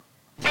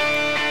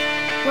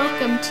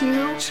Welcome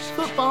to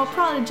Football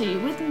Prodigy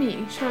with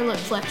me, Charlotte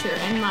Fletcher,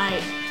 and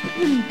my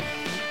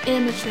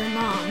amateur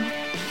mom.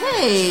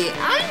 Hey,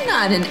 I'm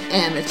not an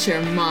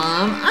amateur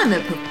mom. I'm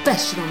a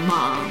professional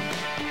mom.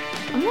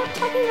 I'm not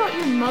talking about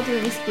your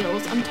mothering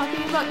skills. I'm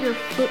talking about your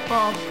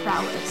football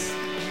prowess.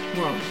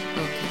 Whoa,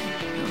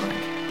 okay,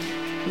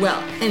 alright.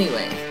 Well,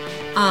 anyway,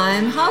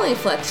 I'm Holly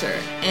Fletcher,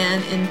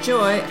 and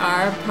enjoy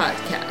our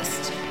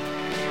podcast.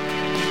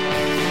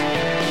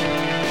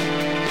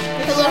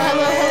 Hello,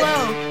 hello,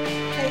 hello.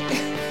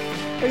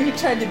 Or you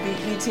tried to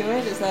beat me to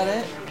it? Is that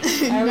it?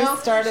 I always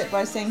start it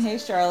by saying, "Hey,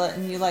 Charlotte,"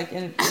 and you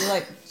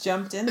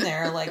jumped in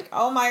there like,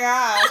 "Oh my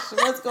gosh,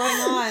 what's going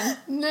on?"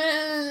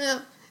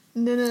 No.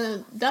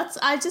 That's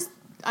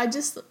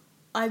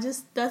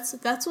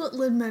what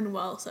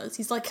Lin-Manuel says.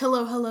 He's like,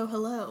 "Hello, hello,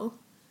 hello."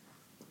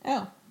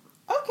 Oh,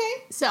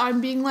 okay. So I'm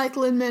being like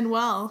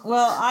Lin-Manuel.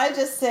 Well, I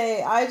just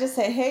say,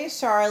 "Hey,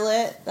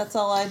 Charlotte." That's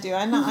all I do.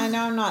 I know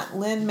I'm not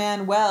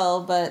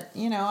Lin-Manuel, but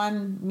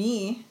I'm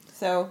me.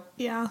 So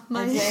yeah,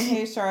 I say,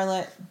 "Hey,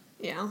 Charlotte."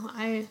 Yeah,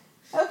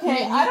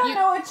 Okay, I don't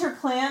know what your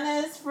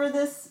plan is for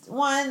this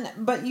one,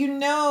 but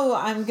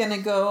I'm gonna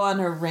go on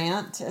a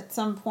rant at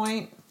some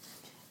point,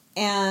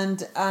 and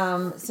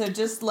so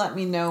just let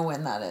me know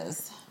when that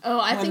is. Oh,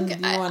 I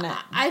think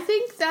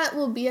that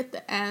will be at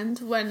the end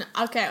when.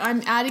 Okay,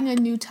 I'm adding a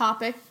new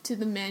topic to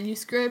the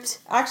manuscript.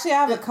 Actually, I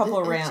have a couple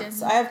of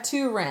rants. I have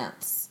 2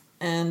 rants,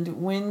 and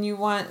when do you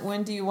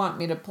want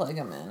me to plug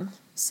them in?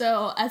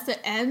 So at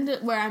the end,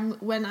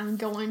 when I'm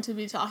going to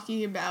be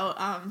talking about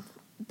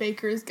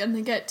Baker's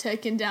gonna get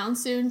taken down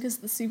soon because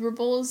the Super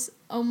Bowl is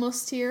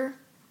almost here.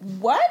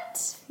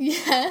 What?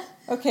 Yeah.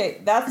 Okay,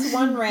 that's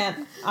one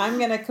rant. I'm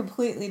gonna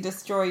completely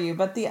destroy you.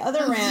 But the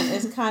other rant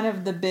is kind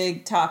of the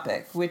big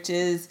topic, which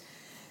is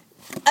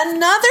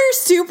another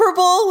Super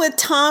Bowl with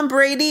Tom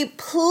Brady.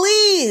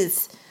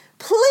 Please.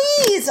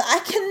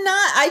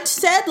 I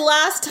said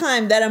last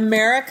time that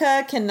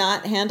America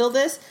cannot handle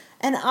this.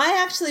 And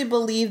I actually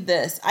believe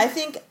this. I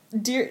think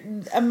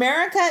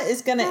America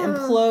is going to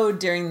implode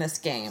during this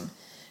game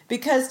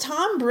because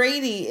Tom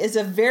Brady is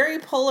a very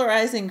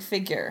polarizing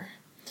figure,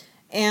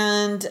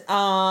 and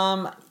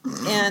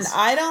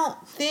I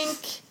don't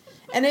think.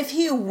 And if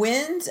he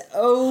wins,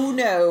 oh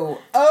no,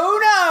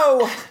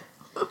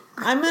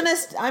 I'm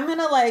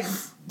gonna like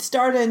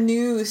start a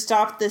new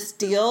Stop the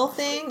Steal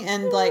thing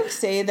and like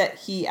say that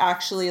he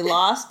actually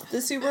lost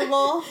the Super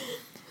Bowl.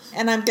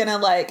 And I'm gonna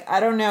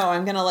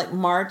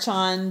march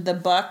on the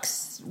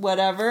Bucks,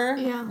 whatever.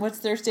 Yeah. What's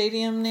their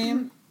stadium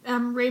name?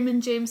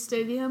 Raymond James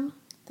Stadium.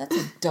 That's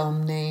a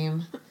dumb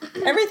name.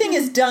 Everything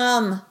is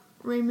dumb.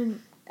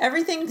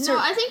 Everything's... No,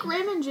 I think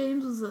Raymond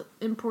James was an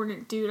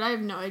important dude. I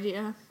have no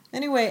idea.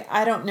 Anyway,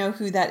 I don't know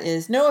who that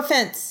is. No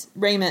offense,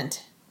 Raymond.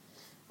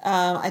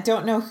 I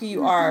don't know who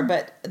you are,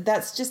 but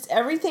that's just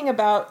everything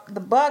about the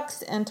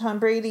Bucks and Tom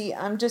Brady.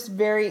 I'm just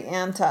very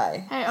anti.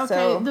 Hey,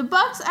 okay, the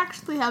Bucks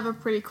actually have a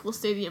pretty cool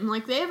stadium.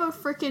 Like, they have a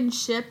freaking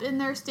ship in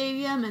their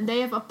stadium, and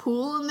they have a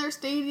pool in their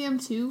stadium,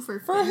 too, for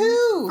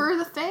who? For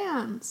the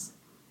fans.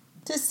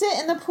 To sit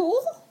in the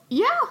pool?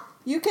 Yeah.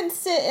 You can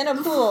sit in a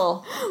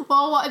pool.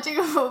 While watching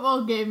a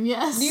football game,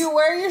 yes. Do you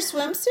wear your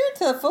swimsuit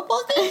to the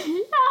football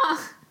game? Yeah.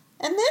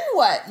 And then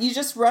what? You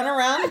just run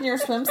around in your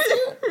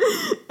swimsuit?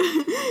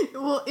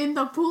 Well, in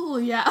the pool,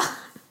 yeah.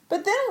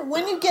 But then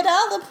when you get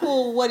out of the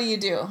pool, what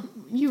do?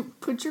 You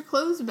put your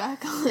clothes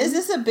back on. Is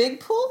this a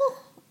big pool?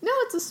 No,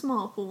 it's a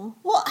small pool.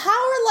 Well, how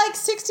are like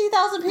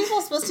 60,000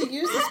 people supposed to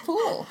use this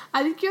pool?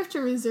 I think you have to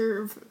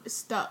reserve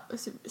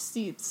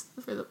seats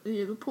for the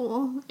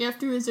pool. You have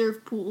to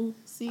reserve pool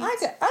seats.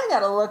 I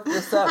gotta look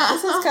this up.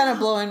 This is kind of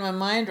blowing my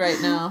mind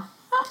right now.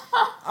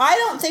 I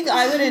don't think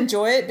I would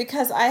enjoy it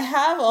because I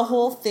have a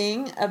whole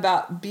thing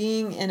about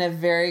being in a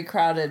very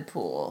crowded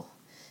pool.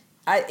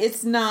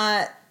 It's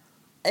not.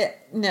 I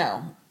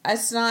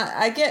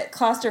get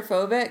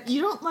claustrophobic.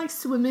 You don't like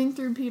swimming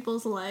through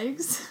people's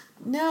legs?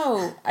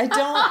 No, I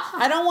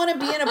don't. I don't want to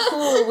be in a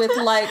pool with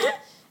like.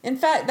 In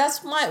fact,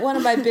 that's one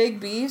of my big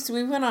beefs.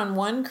 We went on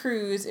one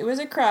cruise. It was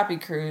a crappy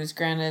cruise.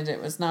 Granted,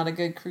 it was not a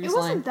good cruise line. It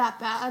wasn't that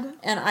bad.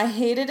 And I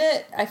hated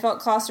it. I felt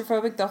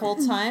claustrophobic the whole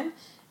time.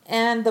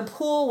 And the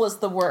pool was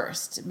the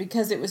worst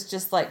because it was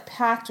just like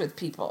packed with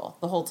people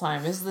the whole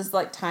time. It was this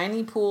like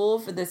tiny pool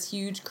for this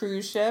huge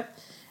cruise ship.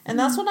 And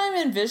that's what I'm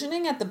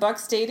envisioning at the Bucs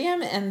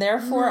Stadium, and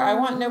therefore I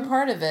want no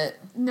part of it.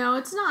 No,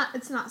 it's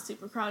not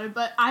super crowded,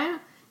 but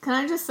can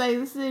I just say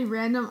this is a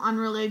random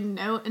unrelated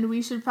note, and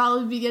we should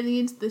probably be getting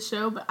into the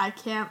show, but I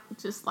can't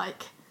just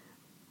like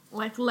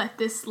let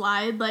this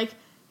slide. Like,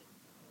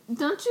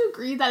 don't you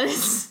agree that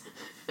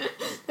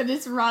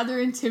it's rather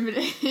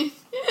intimidating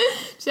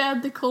to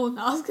have the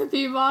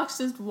colonoscopy box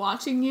just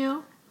watching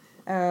you?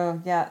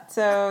 Oh, yeah.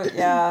 So,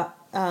 yeah.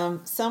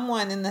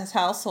 Someone in this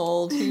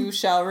household who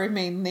shall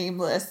remain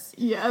nameless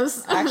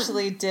yes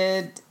actually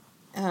did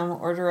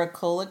order a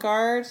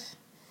Cologuard,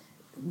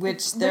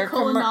 which the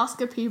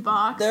colonoscopy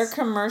box. Their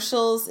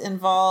commercials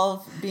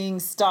involve being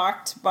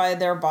stalked by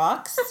their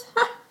box.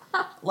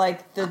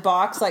 like the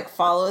box like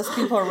follows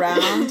people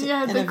around.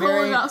 Yeah, in the a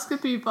very,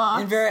 colonoscopy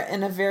box.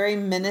 in a very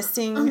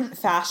menacing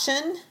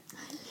fashion.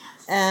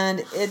 And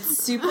it's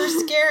super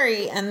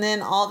scary. And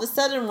then all of a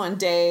sudden one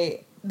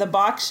day, the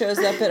box shows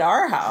up at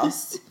our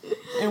house.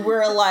 And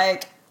we're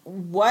like,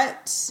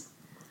 what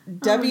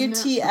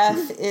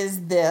WTF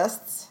is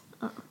this?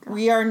 Oh,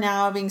 We are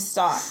now being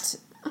stalked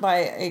by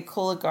a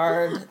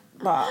Cologuard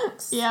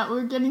box. Yeah,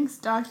 we're getting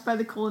stalked by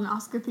the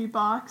colonoscopy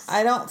box.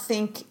 I don't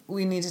think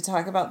we need to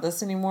talk about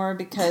this anymore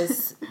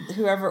because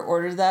whoever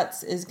ordered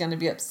that is going to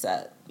be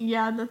upset.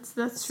 Yeah, that's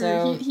true.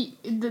 So, He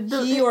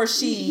or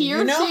she. he or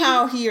You know she-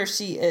 how he or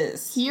she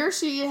is. He or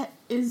she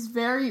is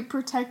very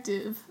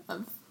protective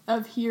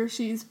of he or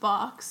she's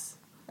box.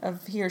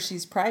 Of he or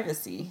she's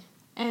privacy.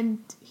 And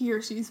he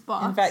or she's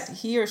box. In fact,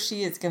 he or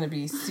she is going to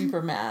be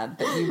super mad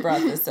that you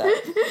brought this up.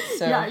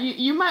 So yeah,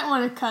 you might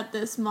want to cut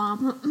this,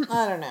 Mom.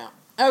 I don't know.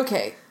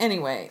 Okay,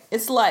 anyway,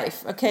 it's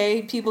life,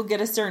 okay? People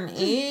get a certain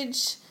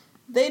age,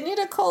 they need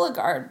a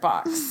Cologuard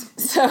box.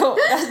 So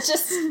that's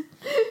just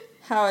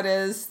how it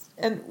is.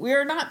 And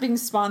we're not being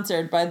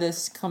sponsored by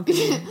this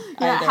company Yeah,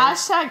 either.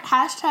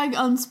 hashtag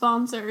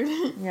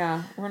unsponsored.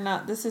 Yeah, we're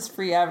not. This is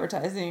free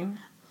advertising.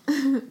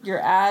 Your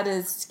ad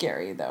is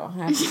scary, though,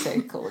 I have to say,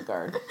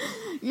 Cologuard.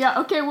 Yeah,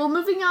 okay, well,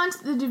 moving on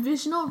to the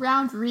divisional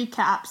round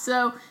recap.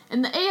 So,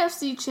 in the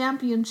AFC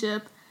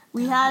Championship,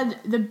 we had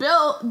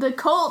the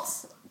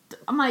Colts.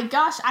 Oh my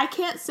gosh, I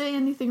can't say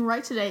anything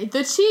right today.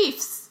 The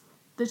Chiefs.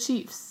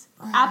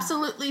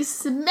 Absolutely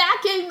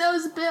smacking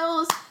those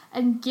Bills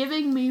and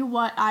giving me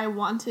what I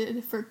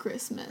wanted for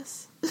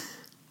Christmas.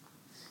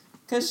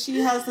 Because she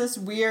has this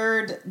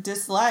weird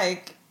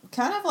dislike,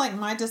 kind of like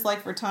my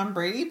dislike for Tom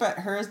Brady, but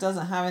hers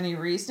doesn't have any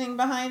reasoning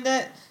behind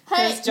it.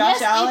 Hey, Because Josh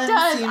yes, Allen it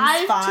does.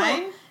 seems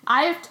fine.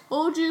 I've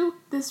told you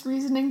this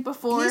reasoning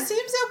before. He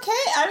seems okay.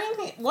 I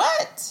mean,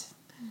 what?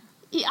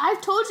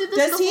 I've told you this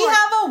Does before. he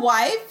have a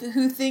wife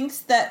who thinks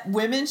that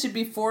women should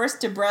be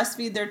forced to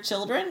breastfeed their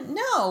children?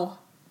 No.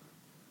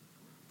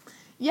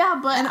 Yeah,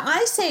 but... And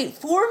I say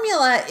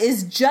formula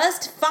is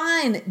just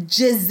fine,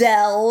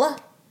 Giselle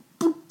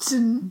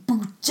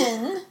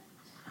Bundchen.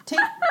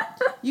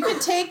 You can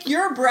take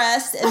your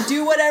breasts and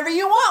do whatever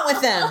you want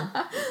with them.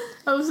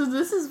 Oh, so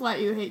this is why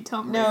you hate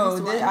Tom Brady's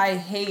No, wife.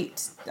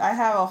 I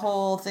have a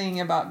whole thing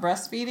about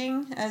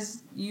breastfeeding,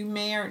 as you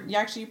may or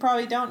you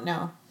probably don't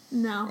know.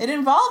 No. It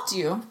involved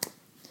you.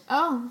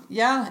 Oh.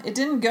 Yeah, it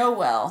didn't go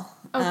well.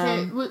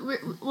 Okay,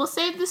 we'll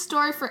save the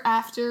story for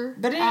after.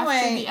 But after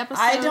anyway, the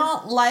episode. I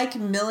don't like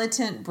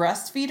militant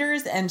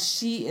breastfeeders, and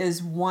she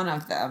is one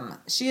of them.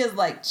 She is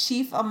like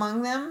chief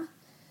among them,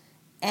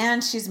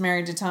 and she's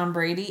married to Tom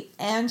Brady,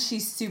 and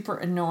she's super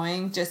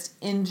annoying just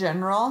in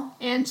general.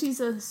 And she's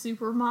a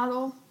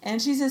supermodel.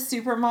 And she's a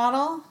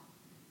supermodel,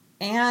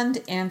 and.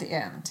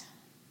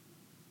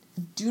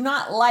 Do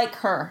not like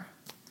her.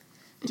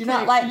 Do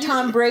not like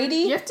Tom Brady.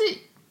 You have to...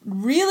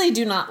 Really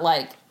do not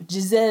like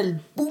Giselle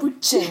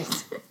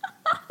Bundchen.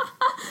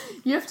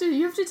 You have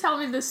to tell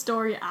me the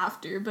story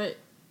after, but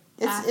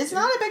It's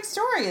not a big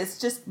story. It's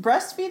just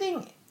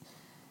breastfeeding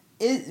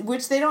is,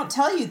 which they don't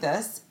tell you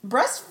this.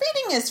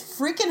 Breastfeeding is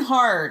freaking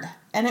hard,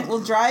 and it will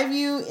drive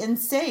you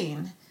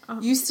insane.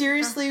 You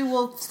seriously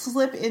will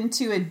slip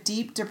into a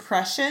deep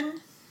depression,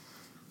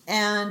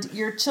 and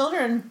your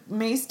children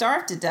may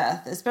starve to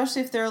death,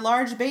 especially if they're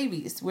large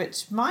babies,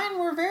 which mine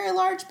were very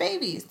large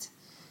babies.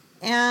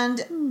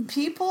 And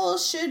people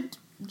should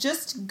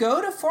just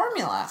go to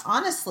formula,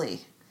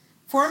 honestly.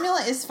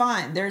 Formula is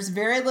fine. There's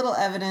very little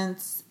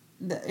evidence.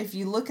 That if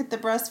you look at the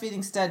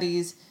breastfeeding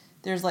studies,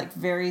 there's like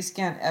very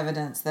scant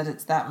evidence that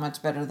it's that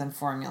much better than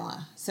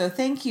formula. So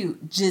thank you,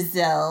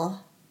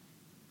 Giselle.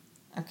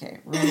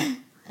 Okay, we're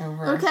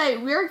over. Okay,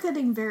 we're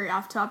getting very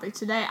off topic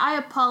today. I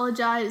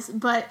apologize,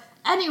 but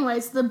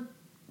anyways,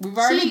 We've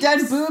already Cheeks.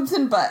 done boobs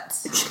and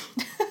butts.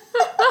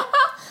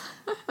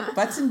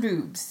 Butts and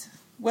boobs.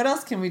 What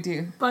else can we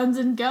do? buns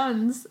and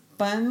guns.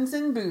 Buns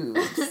and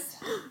boobs.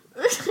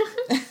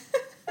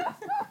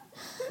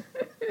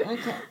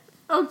 Okay.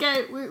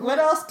 Okay, What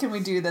else can we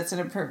do that's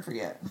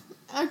inappropriate?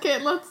 Okay,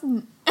 let's.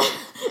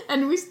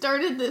 And we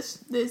started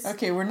this.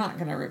 Okay, we're not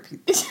gonna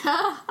repeat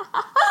that.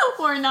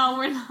 We're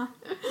not.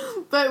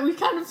 But we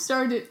kind of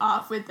started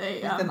off with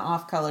With an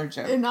off-color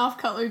joke. an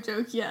off-color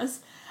joke. Yes.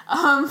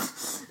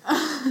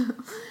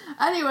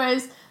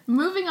 Anyways,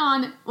 moving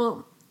on.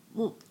 Well,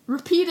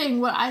 repeating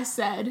what I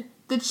said.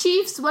 The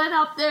Chiefs went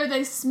up there.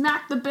 They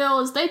smacked the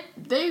Bills. They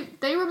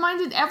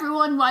reminded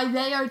everyone why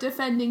they are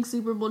defending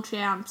Super Bowl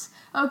champs.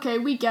 Okay,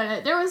 we get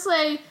it. There was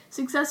a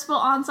successful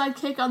onside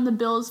kick on the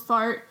Bills'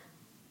 fart.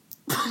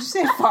 Did you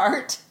say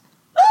fart?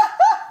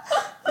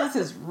 This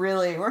is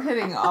really, we're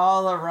hitting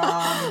all the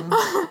wrong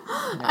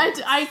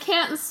notes. I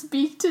can't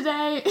speak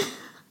today.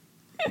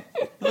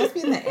 It must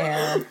be in the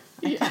air.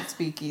 I can't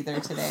speak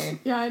either today.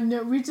 Yeah,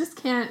 no, we just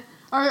can't.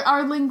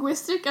 Our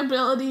linguistic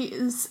ability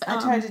is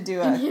I tried to do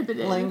a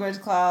inhibited.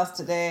 language class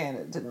today and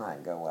it did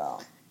not go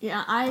well.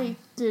 Yeah, I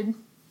did.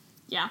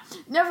 Yeah,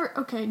 never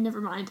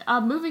mind.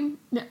 Moving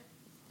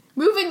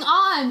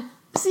on.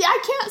 See, I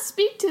can't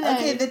speak today.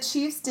 Okay, the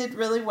Chiefs did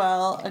really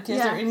well. Okay, is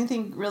Yeah. there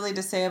anything really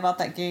to say about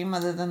that game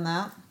other than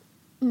that?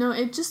 No,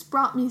 it just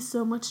brought me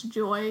so much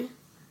joy.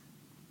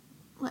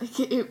 Like,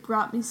 it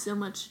brought me so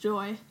much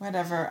joy.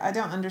 Whatever. I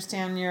don't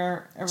understand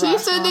your irrational...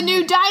 Chiefs are the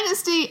new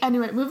dynasty!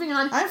 Anyway, moving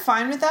on. I'm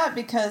fine with that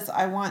because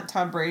I want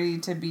Tom Brady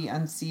to be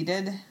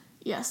unseated.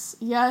 Yes.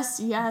 Patrick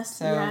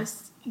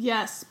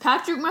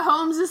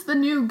Mahomes is the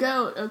new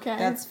GOAT, okay?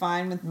 That's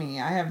fine with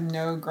me. I have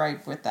no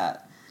gripe with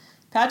that.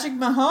 Patrick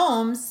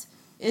Mahomes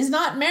is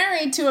not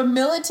married to a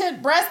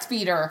militant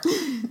breastfeeder.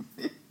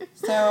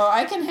 So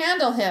I can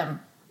handle him.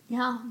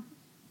 Yeah.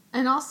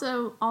 And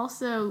also,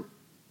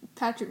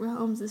 Patrick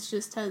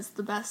Mahomes has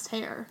the best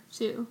hair,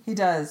 too. He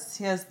does.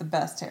 He has the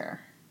best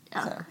hair.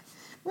 Yeah. So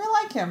we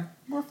like him.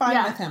 We're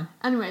fine with him.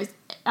 Anyways,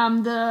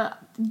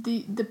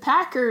 the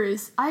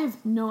Packers, I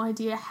have no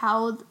idea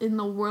how in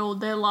the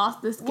world they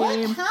lost this game. What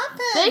happened?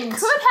 They could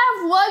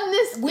have won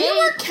this game. We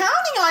were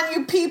counting on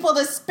you people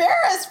to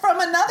spare us from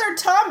another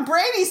Tom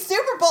Brady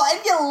Super Bowl,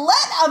 and you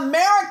let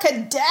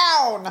America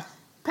down.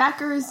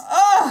 Packers,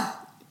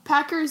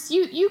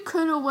 you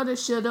coulda, woulda,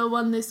 shoulda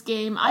won this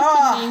game. I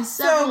can name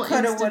several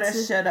coulda, instances.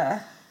 woulda,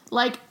 shoulda.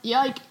 Like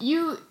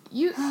you.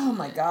 Oh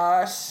my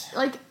gosh.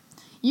 Like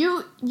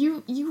you.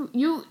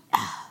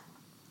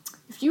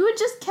 If you had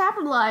just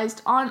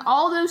capitalized on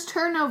all those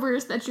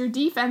turnovers that your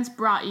defense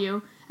brought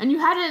you, and you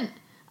hadn't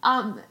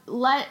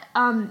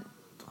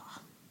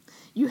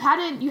you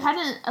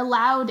hadn't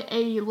allowed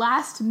a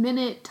last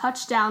minute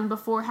touchdown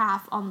before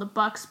half on the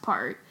Bucks'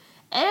 part,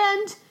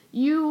 and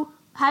you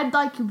had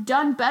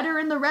done better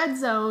in the red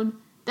zone,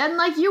 then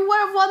you would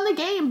have won the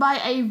game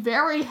by a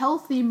very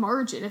healthy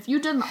margin. If you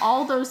did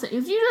all those things,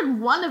 if you did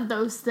one of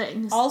those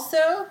things,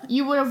 Also,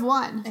 you would have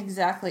won.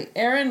 Exactly.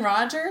 Aaron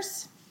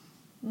Rodgers,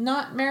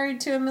 not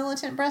married to a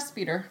militant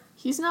breastfeeder.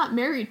 He's not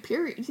married,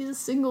 period. He's a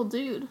single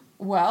dude.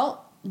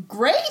 Well,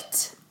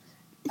 great.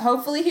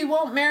 Hopefully he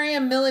won't marry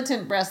a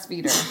militant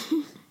breastfeeder.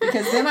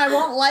 Because then I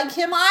won't like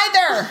him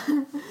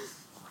either.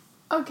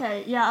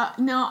 Okay, yeah.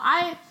 No,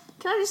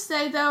 can I just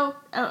say, though,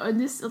 and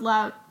this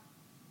allowed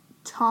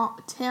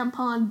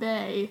Tampon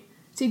Bay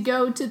to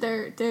go to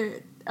their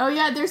oh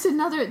yeah, there's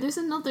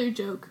another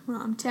joke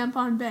from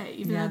Tampon Bay.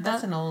 Even Yeah, though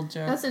that's an old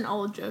joke. That's an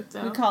old joke,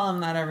 though. We call him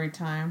that every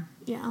time.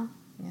 Yeah.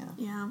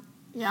 Yeah.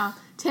 Yeah.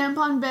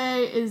 Tampon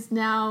Bay is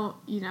now,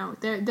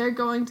 they're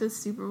going to the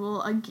Super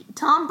Bowl.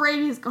 Tom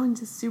Brady is going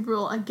to Super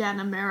Bowl again,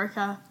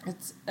 America.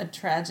 It's a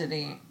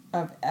tragedy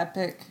of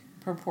epic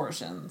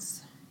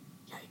proportions.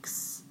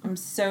 Yikes. I'm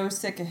so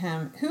sick of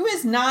him. Who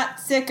is not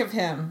sick of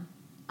him?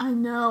 I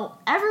know.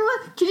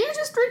 Everyone, can you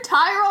just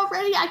retire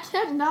already? I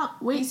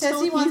cannot wait. He says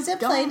till he wants to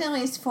gone. play till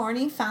he's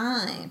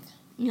 45.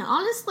 Yeah,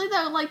 honestly,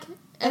 though,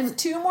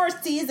 It's 2 more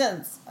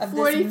seasons of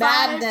 45, this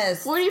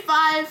madness.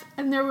 45,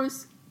 and there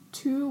was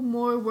 2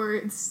 more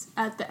words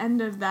at the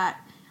end of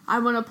that. I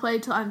want to play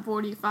till I'm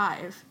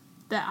 45.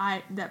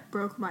 That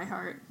broke my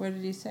heart. What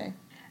did he say?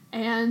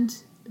 And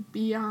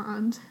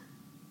beyond.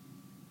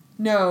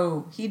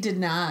 No, he did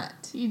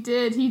not. He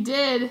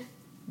did.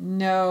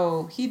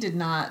 No, he did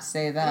not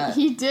say that.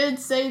 He did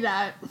say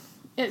that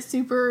at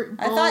Super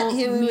Bowl I thought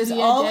it was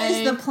Media always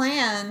Day. the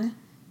plan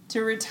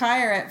to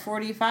retire at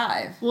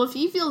 45. Well, if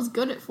he feels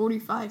good at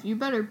 45, you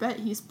better bet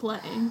he's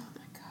playing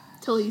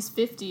till he's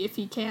 50 if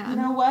he can. You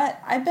know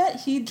what? I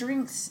bet he's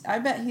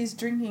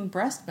drinking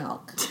breast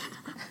milk.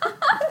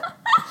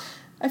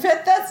 I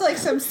bet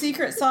that's some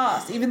secret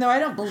sauce, even though I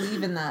don't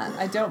believe in that.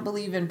 I don't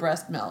believe in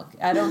breast milk.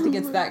 I don't think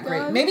it's that great.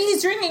 God. Maybe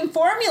he's drinking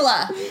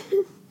formula.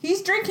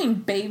 He's drinking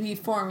baby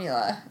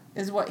formula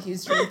is what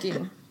he's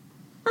drinking.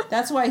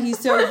 That's why he's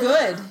so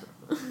good.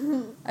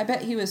 I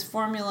bet he was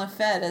formula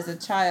fed as a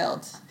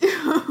child.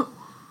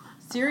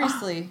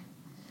 Seriously.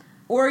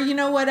 Or you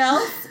know what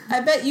else? I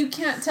bet you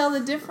can't tell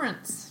the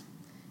difference.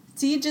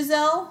 See,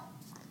 Giselle?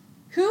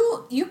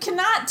 You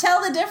cannot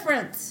tell the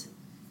difference.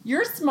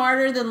 You're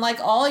smarter than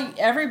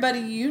everybody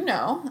you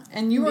know,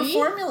 and you Me?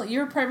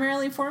 you're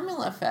primarily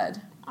formula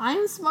fed.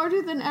 I'm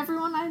smarter than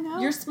everyone I know.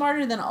 You're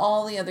smarter than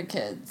all the other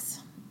kids.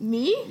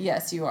 Me?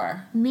 Yes, you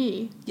are.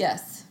 Me.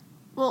 Yes.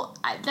 Well,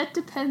 that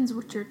depends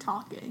what you're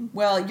talking.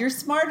 Well, you're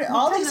smarter.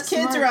 All kinda these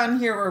kids smart? around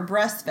here were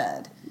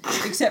breastfed,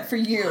 except for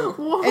you.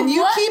 Wha- And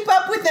you what? keep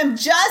up with them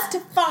just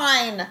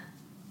fine.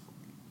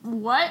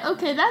 What?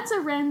 Okay, that's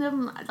a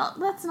random.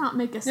 Let's not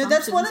make No, assumptions.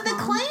 that's one of the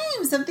Mom.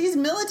 claims of these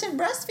militant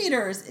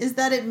breastfeeders is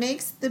that it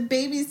makes the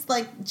babies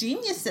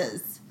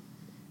geniuses.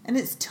 And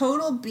it's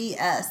total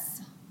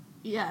BS.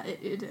 Yeah,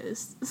 it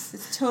is.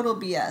 It's total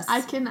BS.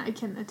 I can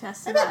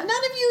attest to I bet that.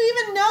 none of you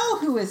even know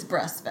who is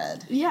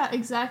breastfed. Yeah,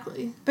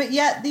 exactly. But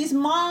yet these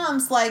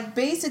moms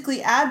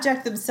basically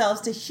abject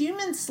themselves to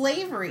human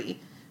slavery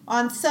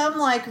on some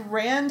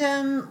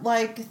random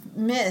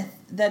myth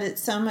that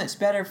it's so much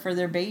better for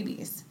their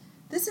babies.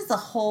 This is a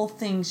whole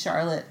thing,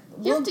 Charlotte.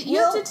 You have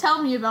to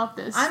tell me about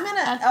this. I'm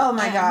gonna. at the Oh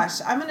my end. gosh,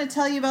 I'm gonna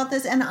tell you about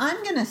this, and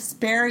I'm gonna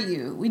spare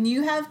you when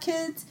you have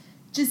kids.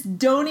 Just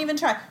don't even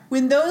try.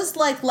 When those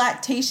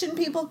lactation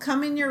people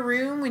come in your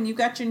room when you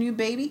got your new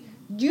baby,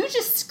 you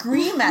just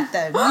scream at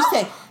them. You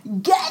say,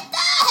 "Get the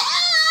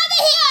hell out of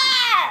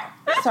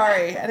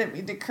Sorry, I didn't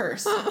mean to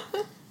curse.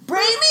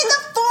 Bring me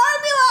the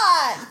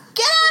formula!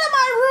 Get out of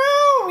my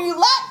room, you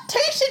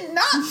lactation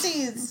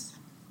Nazis!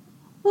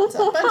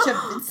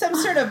 It's some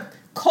sort of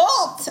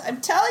cult,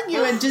 I'm telling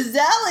you, and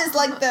Giselle is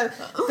like the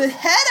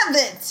head of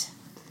it.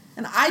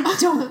 And I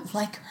don't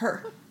like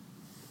her.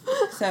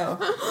 So.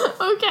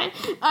 Okay.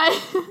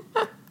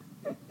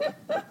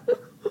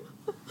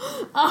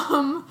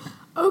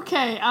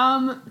 Okay,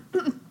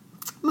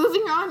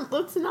 moving on,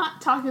 let's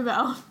not talk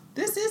about...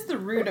 This is the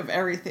root of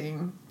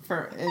everything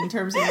in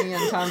terms of me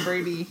and Tom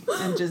Brady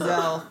and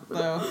Giselle,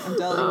 though, I'm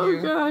telling you.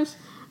 Oh, gosh.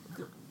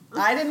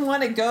 I didn't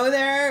want to go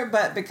there,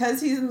 but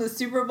because he's in the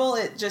Super Bowl,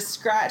 it just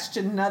scratched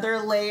another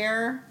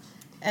layer.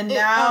 And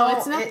now...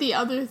 it's not the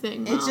other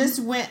thing, Mom. It just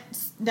went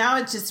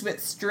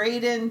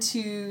straight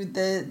into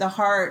the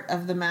heart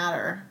of the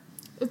matter.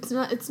 It's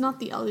not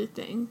the other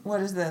thing.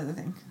 What is the other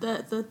thing?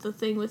 The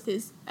thing with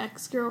his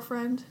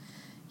ex-girlfriend.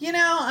 You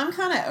know, I'm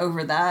kind of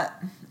over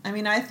that. I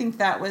mean, I think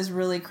that was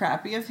really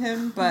crappy of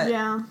him, but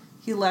yeah.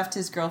 He left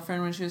his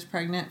girlfriend when she was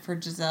pregnant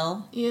for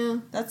Giselle.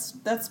 Yeah.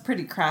 That's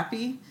pretty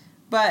crappy.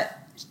 But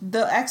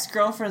the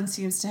ex-girlfriend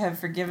seems to have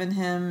forgiven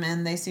him,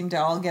 and they seem to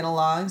all get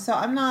along. So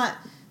I'm not...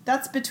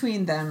 That's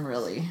between them,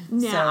 really.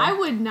 Yeah, so. I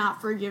would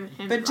not forgive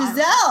him. But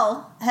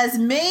Giselle has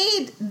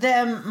made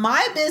them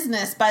my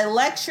business by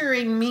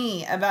lecturing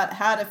me about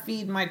how to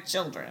feed my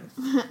children.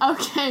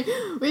 Okay,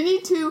 we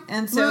need to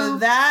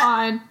move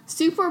on.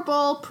 Super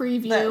Bowl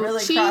preview. That really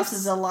Chiefs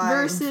crosses a line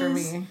versus for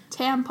me.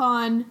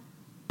 Tampon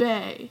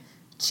Bay.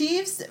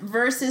 Chiefs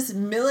versus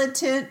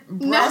militant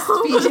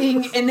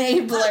breastfeeding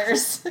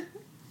enablers.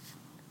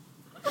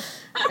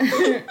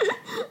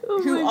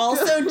 who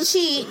also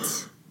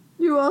cheat.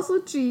 You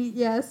also cheat,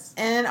 yes.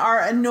 And are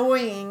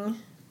annoying.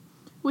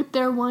 With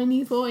their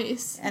whiny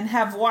voice. And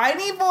have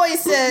whiny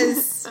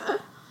voices.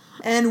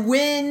 And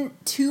win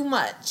too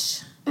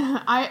much.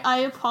 I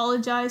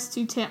apologize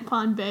to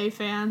Tampon Bay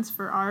fans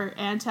for our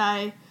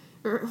anti-tampon.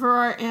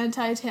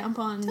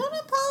 Don't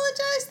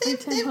apologize.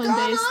 They've gone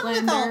on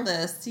with all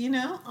this, you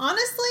know?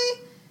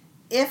 Honestly,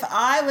 if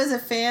I was a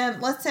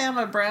fan, let's say I'm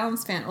a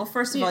Browns fan. Well,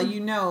 first of all, you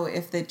know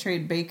if they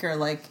trade Baker,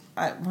 like,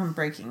 I'm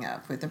breaking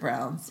up with the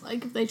Browns.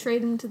 Like if they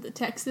trade him to the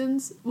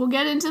Texans. We'll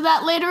get into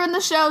that later in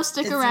the show.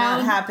 Stick around.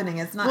 It's not happening.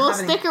 It's not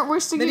happening. We're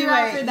sticking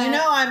around for that. You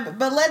know,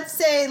 but let's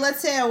say I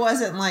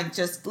wasn't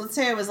let's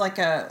say I was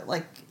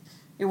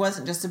it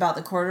wasn't just about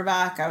the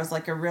quarterback. I was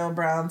like a real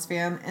Browns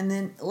fan. And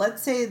then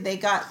let's say they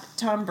got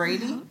Tom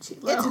Brady.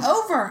 It's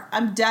over.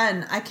 I'm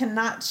done. I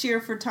cannot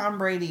cheer for Tom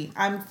Brady.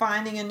 I'm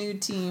finding a new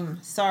team.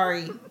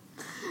 Sorry.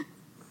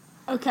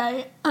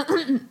 Okay.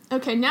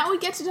 Okay, now we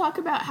get to talk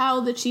about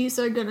how the Chiefs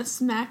are going to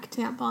smack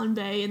Tampon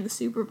Bay in the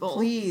Super Bowl.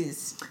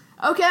 Please.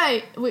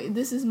 Okay. Wait,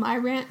 this is my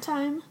rant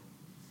time?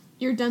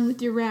 You're done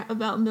with your rant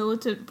about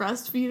militant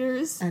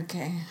breastfeeders?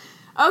 Okay.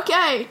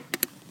 Okay.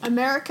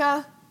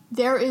 America,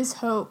 there is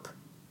hope.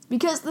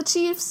 Because the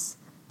Chiefs,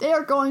 they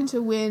are going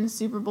to win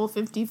Super Bowl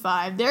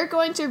 55. They're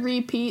going to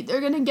repeat.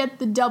 They're going to get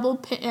the double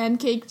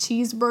pancake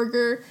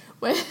cheeseburger,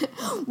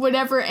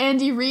 whatever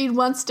Andy Reid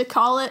wants to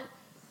call it.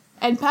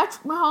 And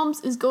Patrick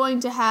Mahomes is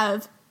going to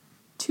have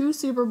 2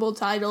 Super Bowl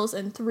titles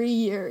in 3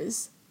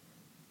 years.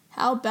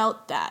 How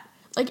about that?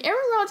 Like,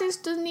 Aaron Rodgers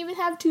doesn't even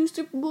have 2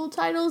 Super Bowl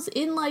titles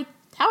in, like,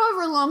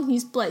 however long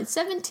he's played.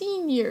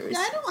 17 years.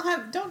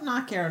 Yeah, don't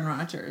knock Aaron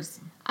Rodgers.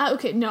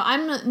 Okay, no,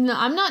 I'm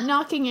not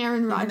knocking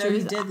Aaron Rodgers.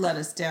 Even though he did let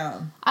us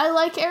down. I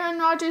like Aaron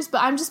Rodgers,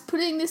 but I'm just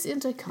putting this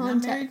into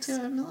context. You're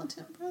not married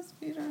to a militant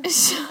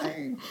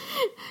breastfeeder.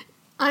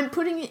 I'm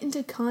putting it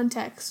into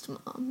context,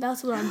 Mom.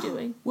 That's what I'm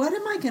doing. What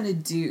am I going to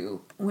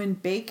do when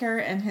Baker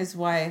and his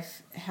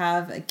wife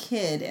have a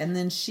kid and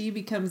then she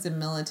becomes a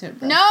militant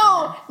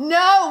breastfeeder?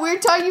 No, we're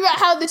talking about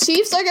how the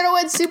Chiefs are going to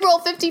win Super Bowl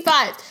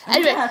 55.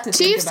 Anyway,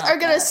 Chiefs are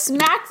going to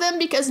smack them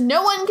because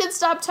no one can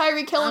stop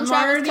Tyreek Hill and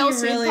Travis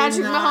Kelce and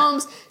Patrick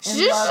Mahomes.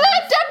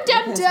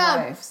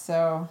 Dub.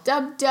 So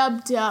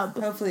Dub.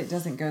 Hopefully it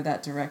doesn't go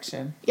that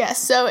direction. Yeah,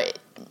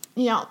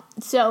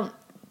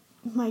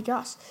 my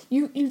gosh,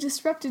 you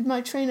disrupted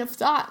my train of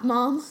thought,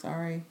 Mom.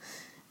 Sorry.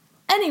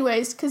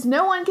 Anyways, because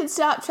no one can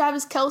stop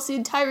Travis Kelce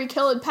and Tyreek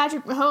Hill and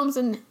Patrick Mahomes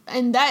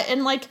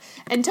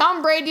and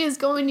Tom Brady is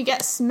going to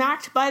get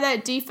smacked by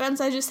that defense.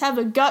 I just have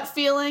a gut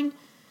feeling.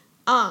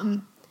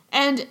 And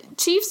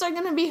Chiefs are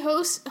going to be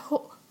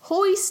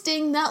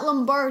hoisting that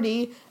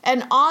Lombardi,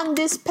 and on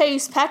this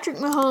pace, Patrick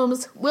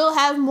Mahomes will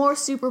have more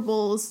Super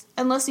Bowls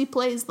unless he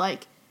plays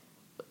like,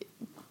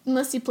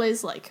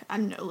 I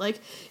don't know, like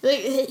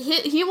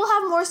he will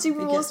have more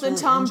Super Bowls than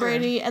really Tom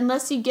Brady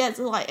unless he has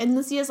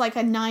like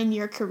a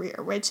 9-year career,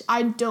 which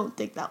I don't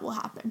think that will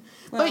happen.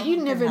 Well, but you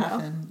never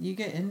know. You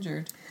get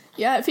injured.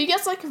 Yeah, if he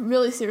gets like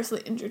really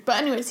seriously injured.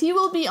 But anyways, he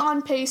will be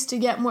on pace to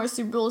get more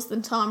Super Bowls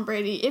than Tom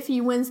Brady if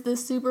he wins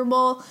this Super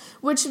Bowl,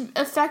 which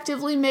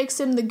effectively makes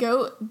him the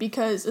GOAT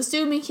because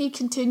assuming he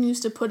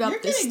continues to put up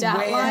this stat line. You're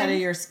getting way ahead of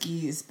your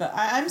skis, but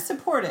I'm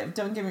supportive,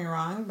 don't get me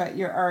wrong, but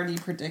you're already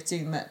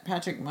predicting that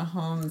Patrick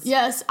Mahomes...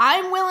 Yes,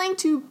 I'm willing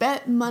to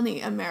bet money,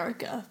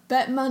 America.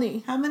 Bet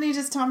money. How many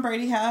does Tom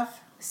Brady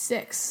have?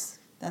 6.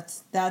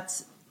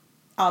 That's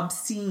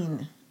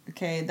obscene.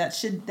 Okay,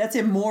 that's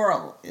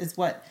immoral is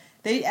what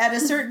they, at a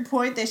certain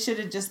point they should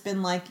have just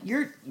been like,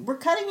 we're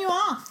cutting you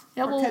off.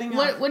 Yeah, well,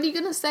 what are you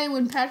gonna say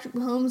when Patrick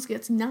Mahomes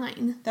gets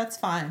 9? That's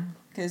fine,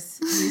 because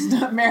he's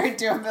not married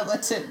to a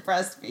militant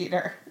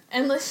breastfeeder.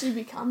 Unless she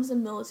becomes a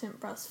militant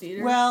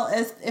breastfeeder. Well,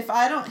 if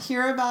I don't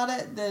hear about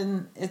it,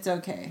 then it's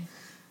okay.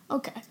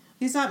 Okay.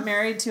 He's not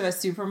married to a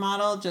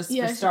supermodel, just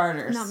for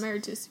starters. Not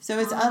married to a supermodel. So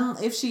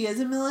it's if she is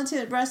a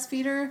militant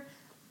breastfeeder,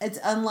 it's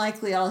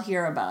unlikely I'll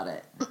hear about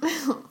it.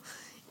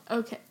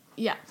 Okay,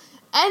 yeah.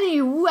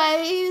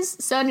 Anyways,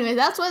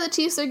 that's why the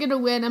Chiefs are going to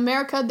win.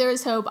 America, there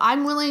is hope.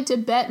 I'm willing to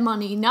bet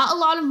money. Not a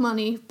lot of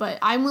money, but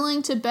I'm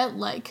willing to bet,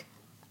 like,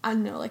 I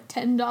don't know, like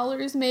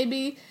 $10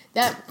 maybe.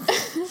 That.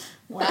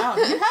 Wow,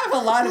 you have a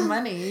lot of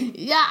money.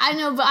 Yeah, I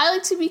know, but I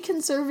like to be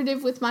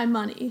conservative with my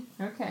money.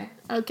 Okay.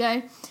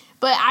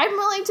 But I'm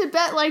willing to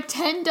bet like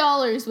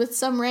 $10 with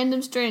some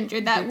random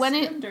stranger that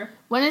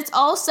when it's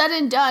all said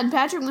and done,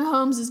 Patrick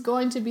Mahomes is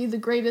going to be the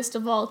greatest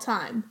of all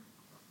time.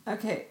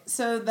 Okay,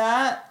 so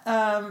that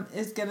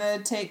is going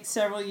to take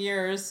several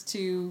years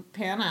to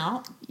pan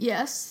out.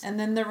 Yes. And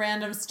then the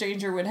random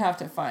stranger would have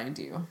to find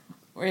you,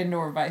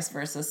 or vice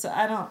versa. So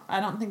I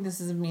don't think this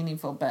is a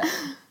meaningful bet.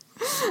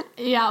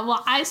 Yeah,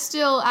 well, I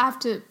still have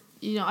to,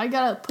 I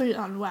gotta put it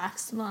on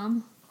wax,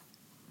 Mom.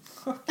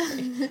 Okay.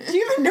 Do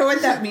you even know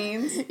what that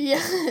means?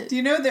 Yeah. Do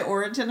you know the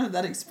origin of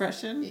that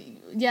expression?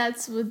 Yeah,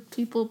 it's when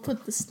people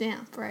put the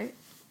stamp, right?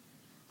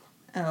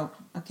 Oh,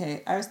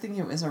 okay. I was thinking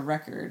it was a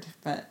record,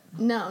 but...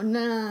 No.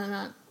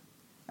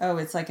 Oh,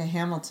 it's like a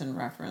Hamilton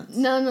reference.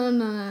 No.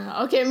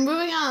 Okay,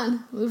 moving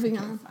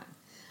on. Fine.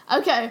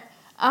 Okay.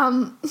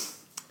 Oh,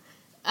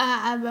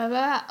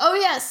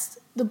 yes.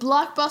 The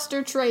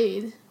blockbuster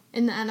trade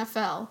in the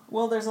NFL.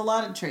 Well, there's a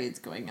lot of trades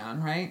going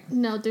on, right?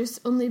 No, there's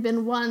only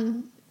been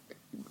one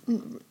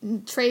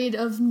trade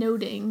of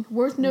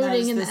worth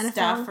noting in the NFL.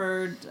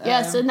 Stafford.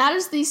 Yes, and that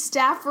is the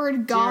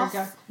Stafford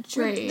Goff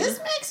trade. This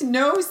makes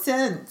no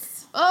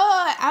sense.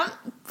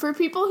 For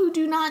people who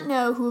do not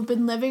know, who have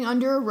been living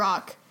under a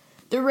rock,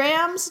 the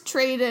Rams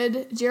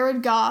traded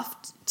Jared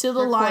Goff to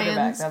the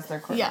Lions. That's their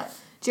quarterback. Yeah,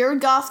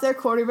 Jared Goff, their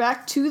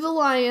quarterback, to the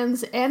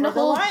Lions, and the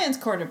Lions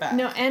quarterback.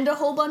 No, and a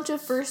whole bunch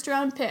of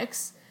first-round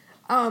picks.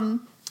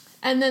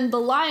 And then the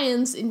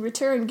Lions, in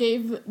return,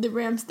 gave the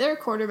Rams their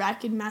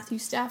quarterback in Matthew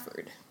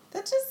Stafford.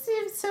 That just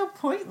seems so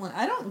pointless.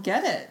 I don't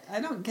get it.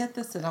 I don't get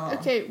this at all.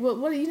 Okay,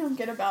 what do you don't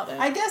get about it?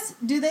 I guess,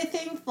 do they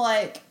think,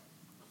 like,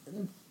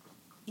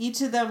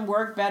 each of them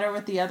work better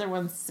with the other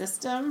one's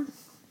system?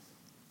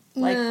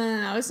 Like,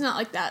 No, it's not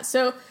like that.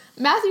 So,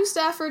 Matthew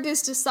Stafford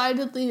is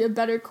decidedly a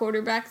better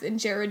quarterback than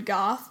Jared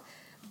Goff,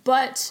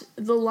 but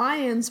the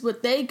Lions,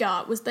 what they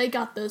got was they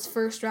got those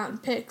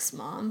first-round picks,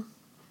 Mom.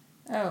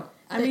 Oh,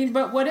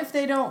 but what if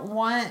they don't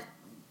want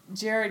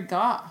Jared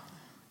Goff?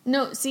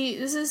 No,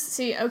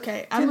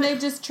 okay. Can they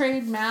just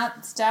trade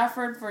Matt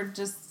Stafford for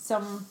just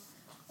some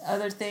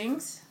other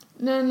things?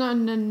 No.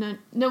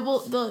 Well,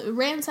 the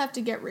Rams have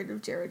to get rid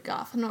of Jared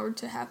Goff in order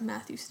to have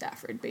Matthew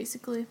Stafford,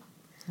 basically.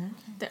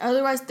 Okay.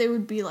 Otherwise, they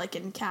would be, like,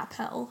 in cap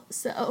hell,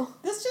 so...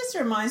 This just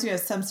reminds me of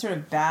some sort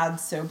of bad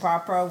soap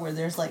opera where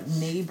there's, like,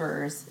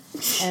 neighbors,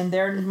 and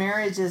their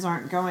marriages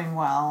aren't going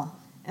well.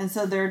 And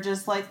so they're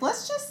just like,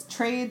 let's just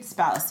trade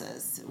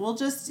spouses. We'll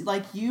just,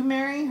 like, you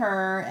marry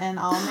her, and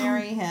I'll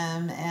marry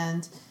him,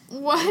 and...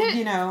 What?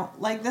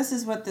 Like, this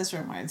is what this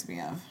reminds me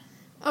of.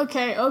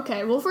 Okay.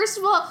 Well, first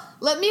of all,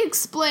 let me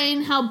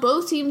explain how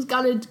both teams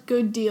got a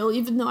good deal,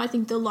 even though I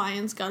think the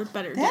Lions got a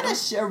better deal. They had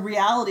a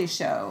reality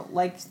show,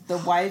 like the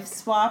wife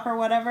swap or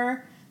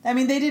whatever. I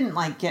mean, they didn't,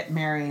 like, get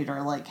married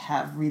or, like,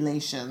 have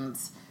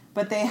relations.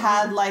 But they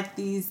had, like,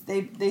 these...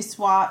 They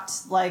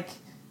swapped, like,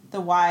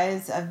 the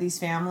wives of these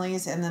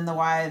families, and then the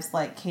wives,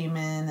 like, came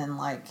in and,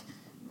 like,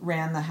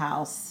 ran the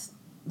house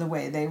the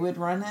way they would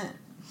run it.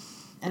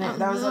 And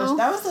that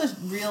was a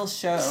real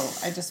show.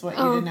 I just want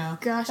you to know.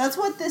 Gosh. That's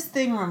what this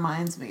thing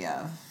reminds me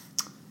of.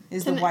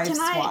 Is the wife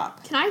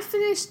swap. Can I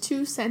finish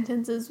 2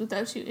 sentences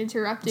without you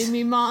interrupting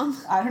me, Mom?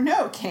 I don't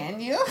know. Can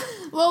you?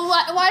 Well,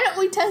 why don't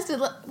we test it?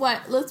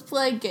 Let's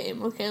play a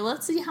game, okay?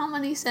 Let's see how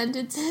many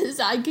sentences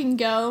I can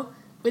go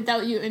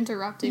without you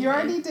interrupting me. You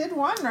already did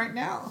one right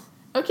now.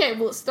 Okay,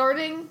 well,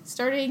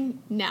 starting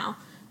now.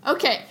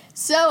 Okay,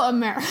 so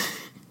America...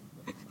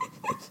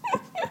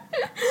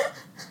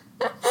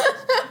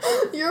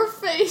 Your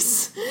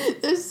face.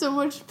 There's so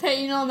much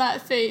pain on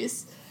that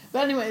face.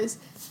 But anyways,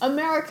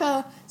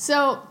 America.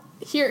 So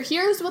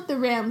here's what the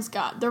Rams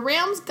got. The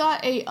Rams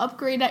got a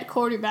upgrade at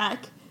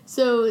quarterback,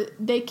 so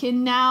they're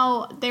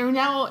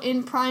now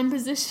in prime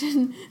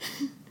position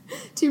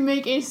to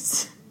make a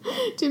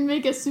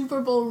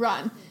Super Bowl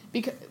run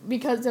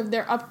because of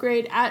their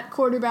upgrade at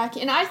quarterback.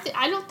 And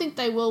I don't think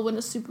they will win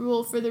a Super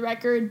Bowl, for the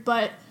record,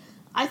 but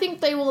I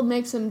think they will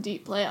make some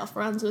deep playoff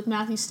runs with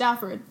Matthew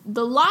Stafford.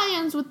 The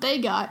Lions, what they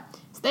got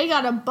is they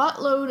got a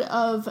buttload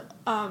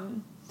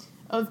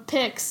of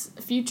picks,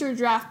 future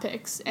draft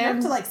picks. And you're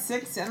up to like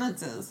 6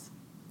 sentences.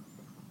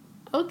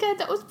 Okay,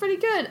 that was pretty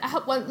good.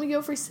 Why don't we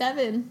go for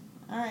 7?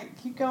 All right,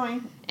 keep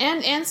going.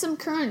 And some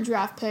current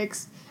draft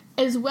picks.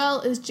 as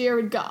well as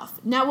Jared Goff.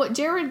 Now, what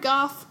Jared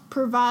Goff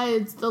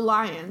provides the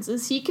Lions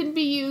is he can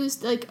be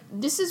used, like,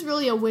 this is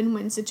really a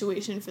win-win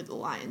situation for the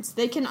Lions.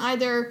 They can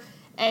either,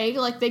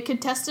 they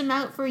could test him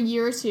out for a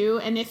year or two,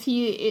 and if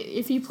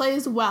he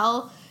plays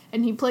well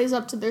and he plays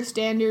up to their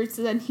standards,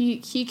 then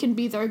he can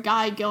be their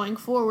guy going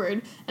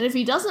forward. And if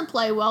he doesn't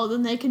play well,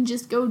 then they can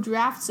just go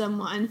draft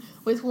someone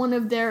with one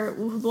of their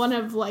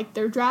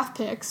draft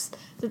picks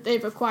that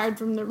they've acquired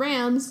from the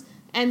Rams,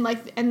 and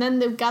then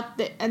they've got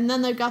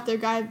their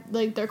guy,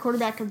 like, their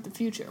quarterback of the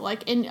future.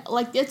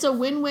 It's a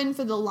win-win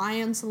for the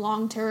Lions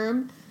long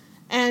term.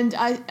 And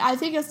I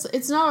think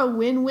it's not a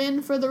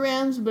win-win for the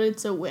Rams, but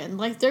it's a win.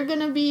 Like, they're going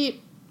to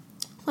be,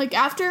 like,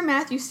 after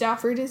Matthew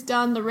Stafford is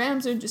done, the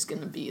Rams are just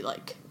going to be,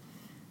 like,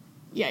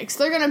 yikes.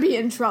 They're going to be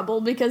in trouble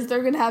because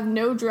they're going to have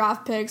no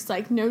draft picks,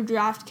 like, no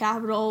draft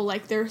capital.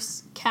 Like, their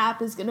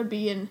cap is going to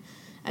be in...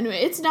 Anyway,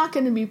 it's not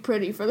going to be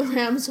pretty for the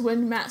Rams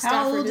when Matt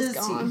Stafford is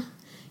gone.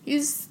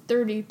 He's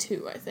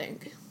 32, I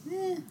think.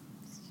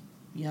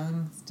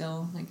 Young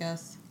still, I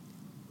guess.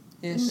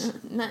 Ish.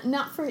 No,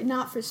 not for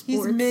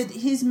sports.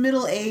 He's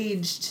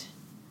middle-aged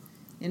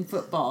in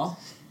football.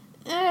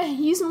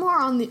 He's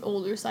more on the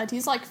older side.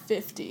 He's like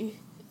 50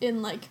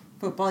 in like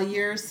football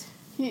years.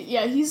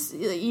 He's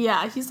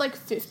like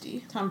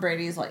 50. Tom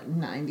Brady's like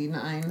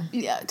 99.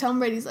 Yeah, Tom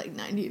Brady's like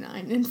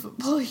 99 in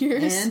football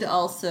years. And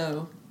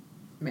also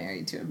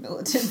married to a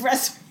militant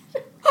breastfeeder.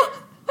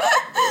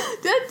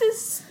 Don't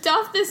just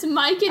stuff this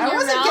mic in your mouth. I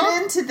wasn't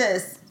getting into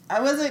this.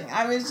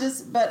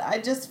 But I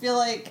just feel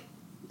like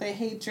the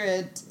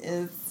hatred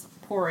is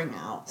pouring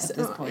out at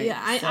this point.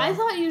 Yeah, I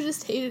thought you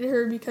just hated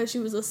her because she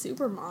was a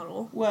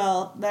supermodel.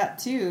 Well, that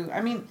too.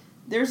 I mean,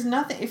 there's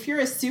nothing. If you're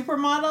a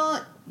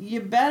supermodel,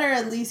 you better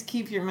at least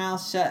keep your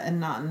mouth shut and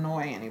not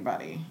annoy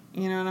anybody.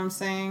 You know what I'm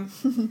saying?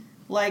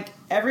 Like,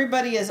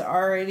 everybody is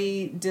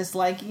already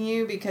disliking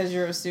you because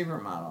you're a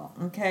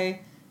supermodel,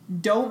 okay?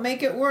 Don't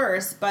make it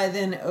worse by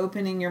then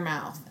opening your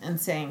mouth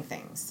and saying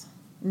things.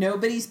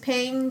 Nobody's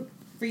paying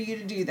for you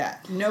to do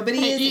that. Nobody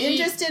is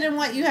interested in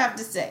what you have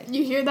to say.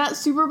 You hear that,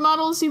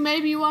 supermodels who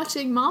may be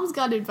watching? Mom's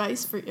got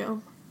advice for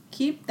you.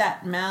 Keep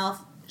that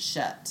mouth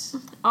shut.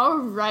 All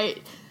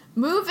right.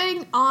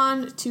 Moving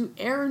on to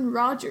Aaron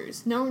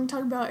Rodgers. Now we're going to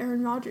talk about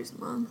Aaron Rodgers,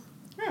 Mom.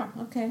 Oh,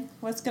 okay.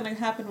 What's going to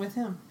happen with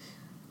him?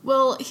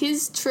 Well,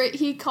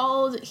 he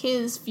called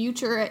his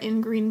future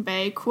in Green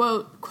Bay,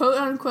 quote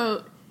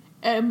unquote,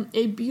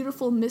 a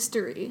beautiful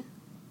mystery,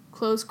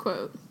 close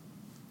quote.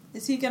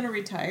 Is he going to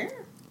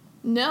retire?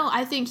 No,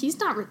 I think he's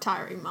not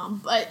retiring,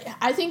 Mom. But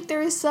I think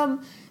there's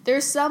some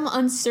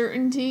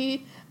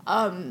uncertainty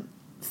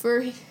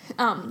for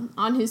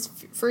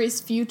his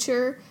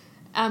future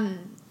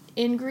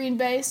in Green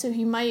Bay. So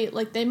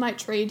they might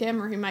trade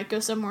him or he might go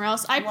somewhere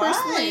else.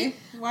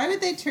 Why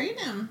would they trade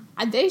him?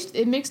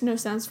 It makes no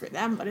sense for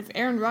them, but if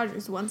Aaron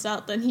Rodgers wants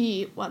out, then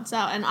he wants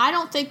out. And I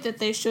don't think that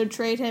they should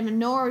trade him, and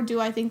nor do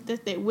I think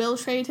that they will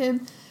trade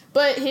him.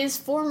 But his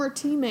former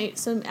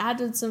teammates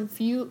added some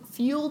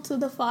fuel to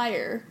the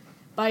fire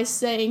by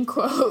saying,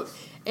 quote,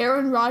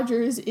 Aaron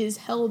Rodgers is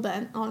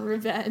hell-bent on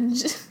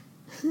revenge.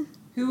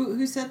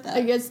 Who said that?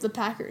 Against the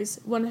Packers,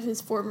 one of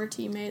his former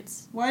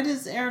teammates.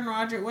 What's Aaron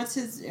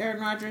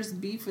Rodgers'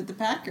 beef with the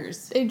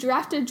Packers? They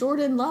drafted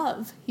Jordan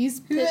Love.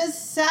 Who has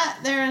sat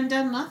there and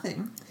done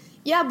nothing.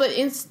 Yeah, but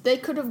they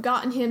could have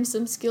gotten him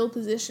some skill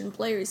position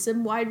players,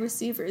 some wide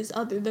receivers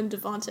other than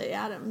Devontae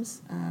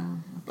Adams. Oh, okay.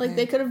 Like,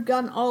 they could have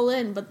gone all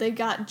in, but they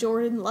got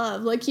Jordan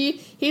Love. Like,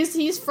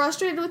 he's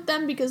frustrated with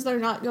them because they're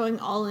not going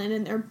all in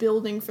and they're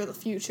building for the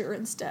future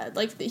instead.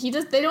 Like, he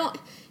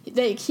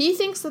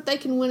thinks that they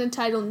can win a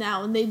title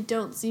now, and they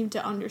don't seem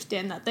to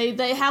understand that.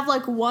 They have,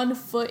 like, 1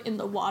 foot in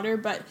the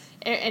water,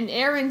 and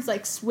Aaron's,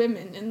 like,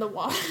 swimming in the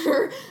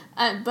water.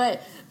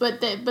 But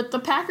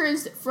the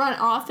Packers front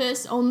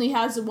office only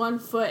has 1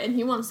 foot, and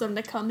he wants them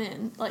to come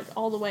in, like,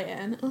 all the way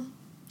in.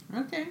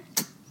 Okay.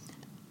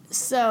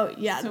 So,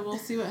 yeah. So we'll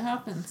see what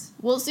happens.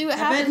 We'll see what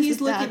happens. I bet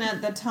he's looking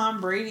at the Tom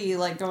Brady,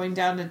 like, going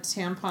down to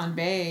Tampon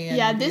Bay.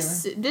 And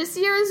this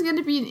year is going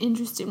to be an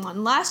interesting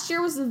one. Last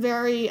year was a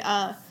very,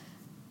 it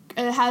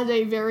had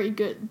a very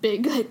good,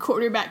 big, like,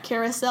 quarterback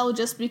carousel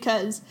just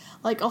because,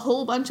 like, a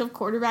whole bunch of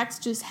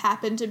quarterbacks just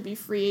happened to be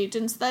free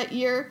agents that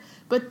year.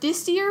 But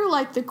this year,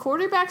 like, the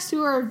quarterbacks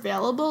who are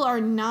available are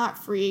not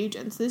free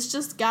agents. It's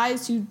just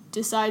guys who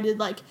decided,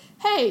 like,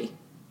 hey,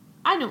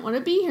 I don't want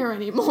to be here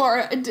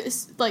anymore.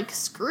 Just, like,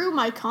 screw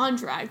my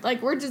contract.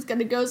 Like, we're just going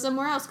to go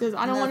somewhere else because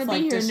I don't want to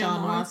be here no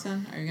more.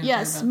 Watson?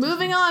 Yes,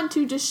 moving on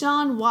to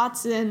Deshaun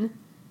Watson.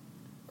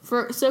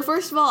 So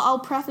first of all, I'll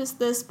preface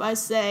this by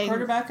saying...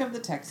 quarterback of the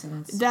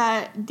Texans.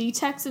 That the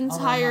Texans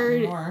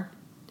hired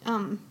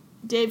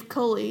Dave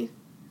Culley.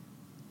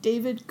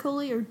 David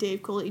Culley or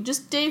Dave Culley?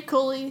 Just Dave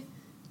Culley.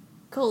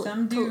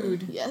 Some dude.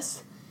 Culley,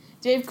 yes.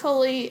 Dave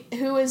Culley,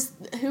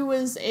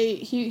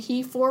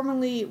 he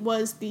formerly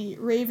was the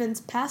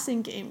Ravens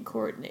passing game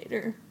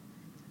coordinator.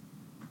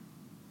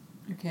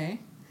 Okay.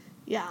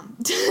 Yeah.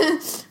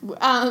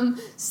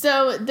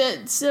 So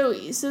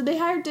they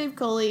hired Dave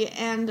Culley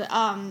and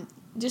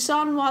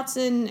Deshaun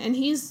Watson, and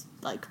he's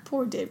like,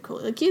 poor Dave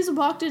Cooley. Like, he's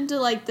walked into,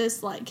 like,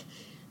 this, like,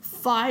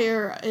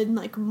 fire and,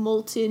 like,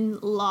 molten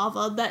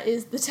lava that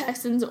is the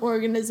Texans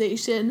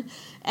organization.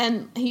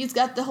 And he's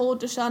got the whole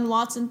Deshaun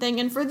Watson thing.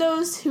 And for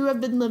those who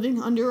have been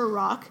living under a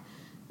rock,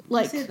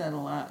 like... You say that a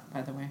lot,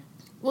 by the way.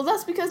 Well,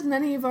 that's because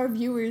many of our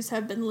viewers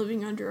have been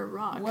living under a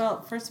rock.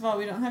 Well, first of all,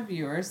 we don't have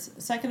viewers.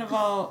 Second of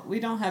all, we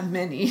don't have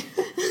many.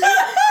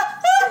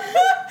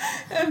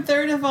 And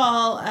third of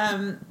all,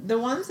 the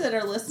ones that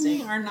are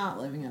listening are not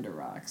living under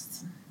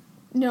rocks.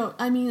 No,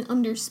 I mean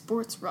under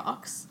sports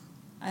rocks.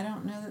 I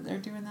don't know that they're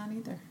doing that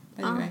either.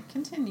 But anyway,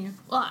 continue.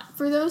 Well,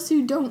 for those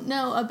who don't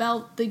know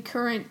about the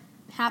current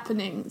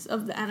happenings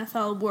of the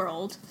NFL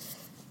world,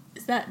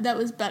 that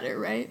was better,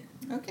 right?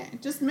 Okay,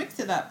 just mix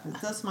it up.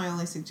 That's my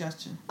only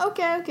suggestion.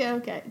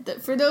 Okay.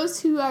 For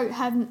those who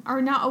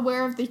are not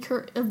aware of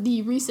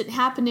the recent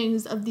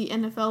happenings of the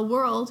NFL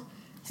world,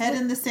 Head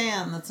in the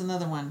sand, that's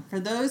another one. For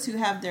those who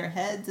have their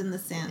heads in the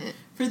sand.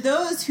 For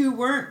those who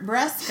weren't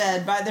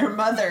breastfed by their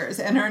mothers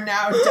and are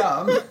now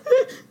dumb.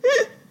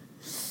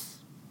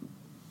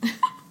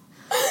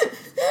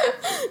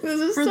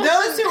 For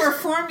those who are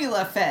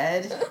formula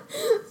fed.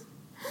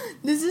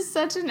 This is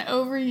such an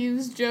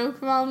overused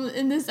joke, Mom.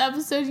 In this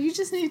episode, you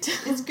just need to...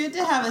 It's good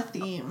to have a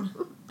theme.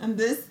 And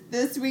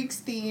this week's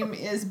theme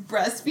is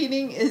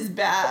breastfeeding is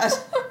bad.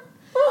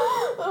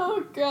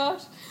 Oh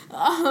gosh.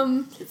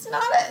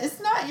 It's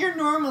not your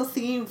normal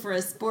theme for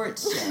a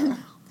sports show.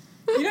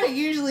 You don't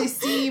usually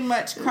see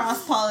much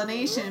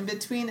cross-pollination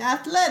between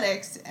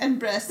athletics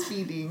and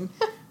breastfeeding.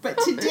 But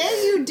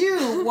today you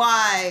do.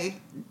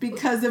 Why?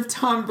 Because of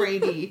Tom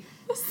Brady.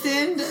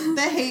 Send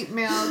the hate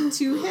mail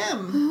to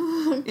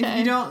him. Okay. If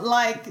you don't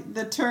like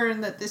the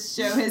turn that this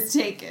show has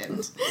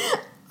taken.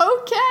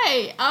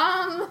 Okay.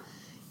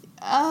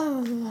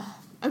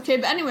 Okay,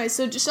 but anyway,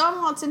 so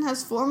Deshaun Watson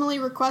has formally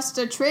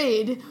requested a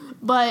trade,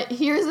 but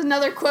here's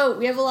another quote.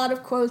 We have a lot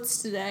of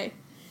quotes today.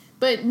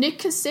 But Nick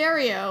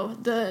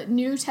Caserio, the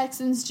new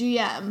Texans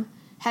GM,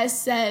 has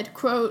said,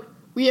 quote,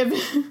 we have...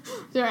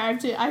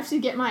 Sorry, I have to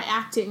get my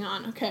acting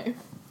on, okay?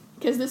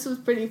 Because this was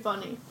pretty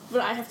funny,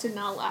 but I have to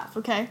not laugh,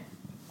 okay?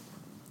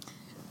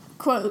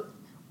 Quote,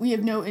 we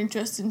have no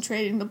interest in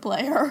trading the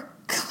player.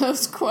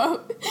 Close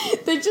quote.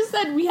 They just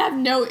said we have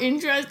no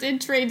interest in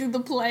trading the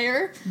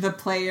player. The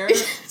player? They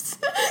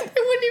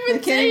wouldn't even they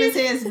can't even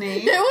say his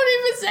name? They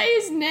wouldn't even say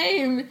his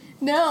name.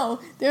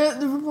 No.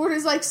 The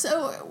reporter's like,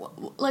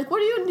 so, like,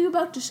 what are you going to do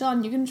about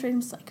Deshaun? You're going to trade him?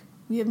 It's like,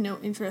 we have no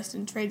interest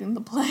in trading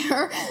the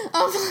player.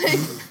 I'm like...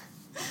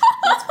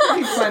 That's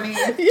pretty funny.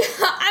 Yeah,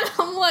 and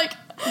I'm like,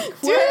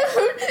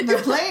 dude. The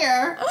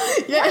player?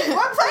 Yeah.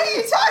 What player are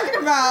you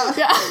talking about?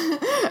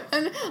 Yeah.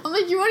 And I'm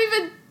like, you won't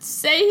even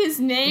say his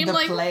name? The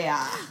like, player.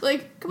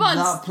 Like, come on.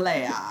 The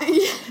player.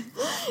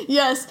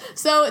 Yes.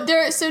 So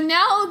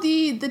now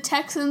the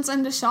Texans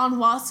and Deshaun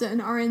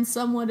Watson are in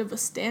somewhat of a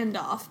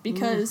standoff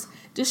because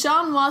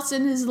Deshaun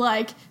Watson is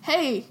like,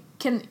 hey,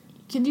 can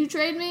you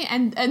trade me?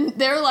 And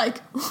they're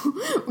like,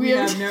 we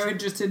have no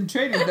interest in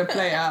trading the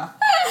player.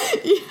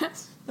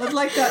 Yes. That's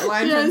like that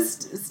line from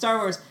Star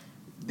Wars.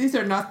 These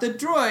are not the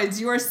droids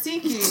you are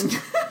seeking.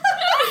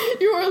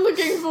 You are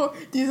looking for.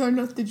 These are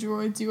not the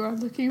droids you are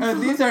looking for.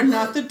 These are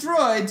not the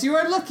droids you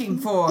are looking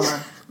for.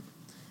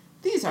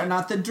 These are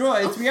not the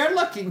droids we are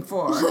looking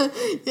for.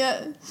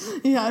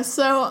 Yeah.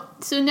 So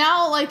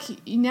now,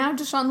 now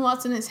Deshaun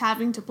Watson is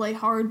having to play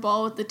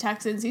hardball with the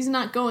Texans. He's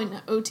not going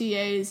to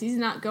OTAs.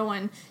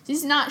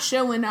 He's not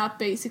showing up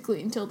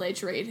basically until they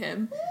trade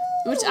him,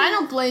 which I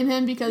don't blame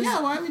him because.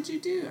 Yeah, why would you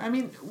do? I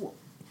mean,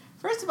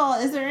 first of all,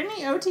 is there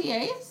any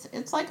OTAs?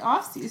 It's like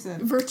off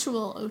season.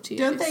 Virtual OTAs.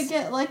 Don't they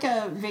get like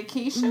a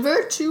vacation?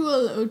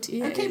 Virtual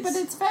OTAs. Okay, but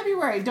it's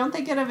February. Don't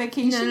they get a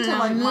vacation till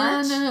like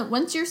March? No.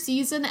 Once your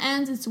season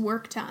ends, it's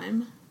work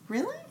time.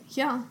 Really?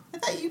 Yeah. I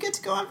thought you get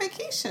to go on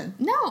vacation.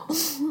 No. When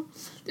do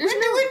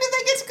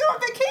they get to go on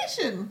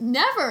vacation?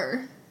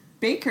 Never.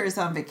 Baker's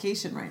on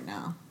vacation right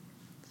now.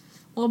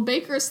 Well,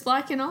 Baker's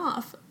slacking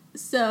off.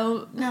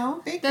 So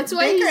no, that's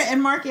why Baker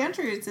and Mark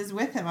Andrews is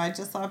with him. I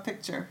just saw a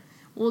picture.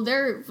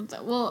 They're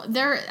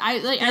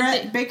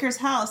at Baker's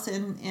house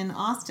in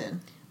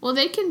Austin. Well,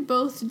 they can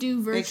both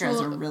do virtual. Baker has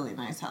a really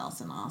nice house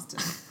in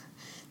Austin.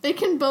 They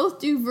can both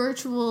do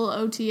virtual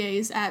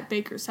OTAs at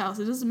Baker's house.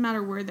 It doesn't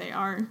matter where they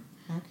are.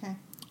 Okay.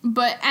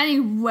 But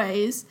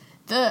anyways,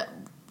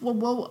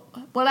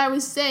 what I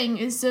was saying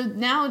is, so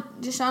now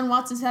Deshaun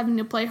Watson's having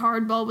to play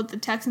hardball with the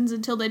Texans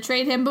until they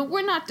trade him, but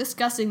we're not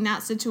discussing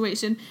that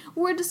situation.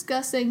 We're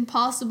discussing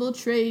possible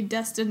trade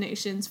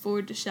destinations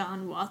for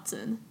Deshaun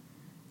Watson.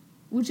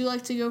 Would you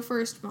like to go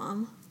first,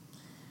 Mom?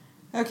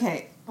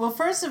 Okay. Well,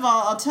 first of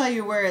all, I'll tell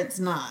you where it's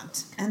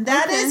not. And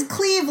that is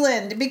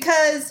Cleveland,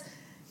 because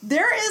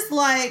there is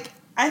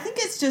I think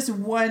it's just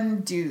one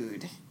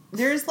dude.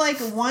 There's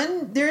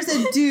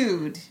a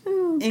dude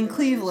in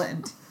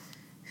Cleveland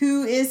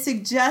who is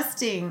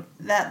suggesting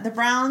that the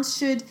Browns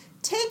should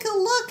take a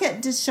look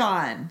at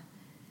Deshaun.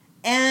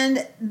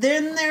 And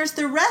then there's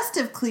the rest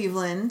of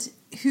Cleveland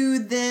who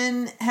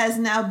then has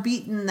now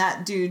beaten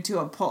that dude to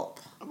a pulp.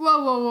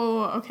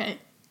 Whoa, okay.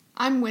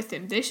 I'm with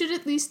him. They should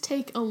at least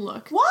take a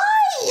look.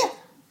 Why?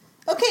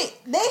 Okay,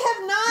 they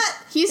have not.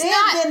 They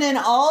have been in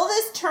all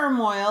this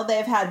turmoil.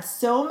 They've had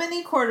so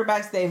many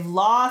quarterbacks. They've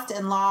lost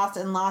and lost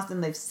and lost,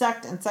 and they've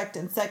sucked and sucked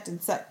and sucked and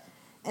sucked.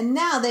 And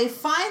now they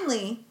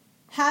finally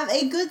have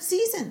a good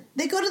season.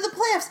 They go to the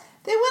playoffs.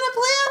 They win a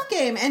playoff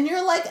game, and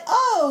you're like,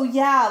 oh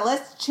yeah,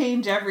 let's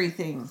change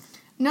everything.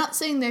 Not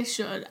saying they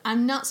should.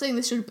 I'm not saying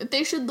they should, but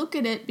they should look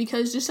at it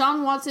because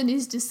Deshaun Watson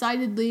is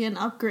decidedly an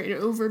upgrade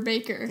over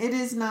Baker. It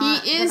is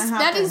not. He is.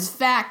 That is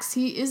facts.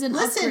 He is an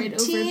upgrade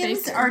over Baker.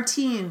 Teams are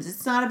teams.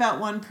 It's not about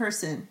one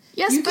person.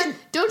 Yes, but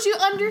don't you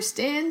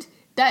understand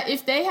that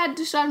if they had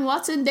Deshaun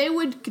Watson, they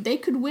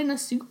could win a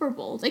Super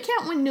Bowl. They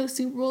can't win no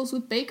Super Bowls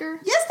with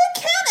Baker. Yes,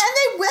 they can, and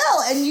they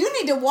will. And you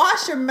need to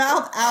wash your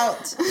mouth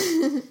out.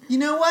 You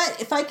know what?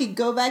 If I could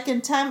go back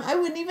in time, I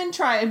wouldn't even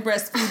try and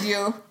breastfeed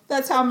you.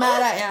 That's how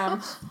mad I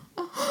am.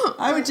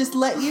 I would just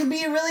let you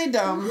be really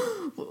dumb.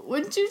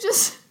 Wouldn't you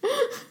just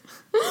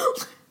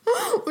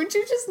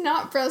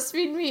not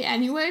breastfeed me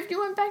anyway if you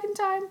went back in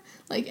time?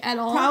 Like, at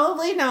all?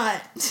 Probably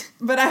not.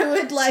 But I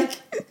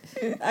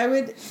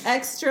would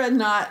extra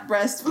not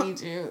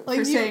breastfeed you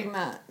for saying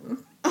that.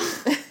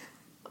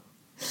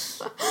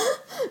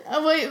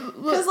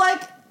 Because,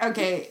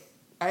 okay,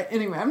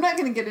 anyway, I'm not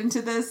going to get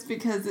into this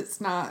because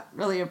it's not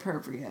really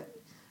appropriate.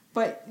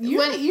 But you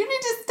need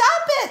to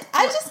stop it.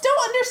 I just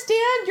don't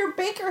understand your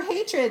Baker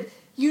hatred.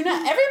 You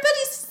know,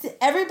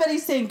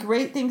 everybody's saying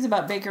great things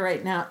about Baker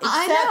right now,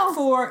 except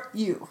for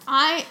you.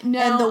 I know.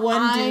 And the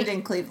one dude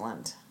in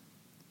Cleveland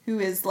who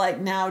is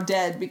now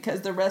dead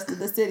because the rest of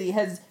the city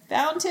has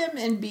found him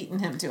and beaten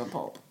him to a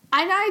pulp.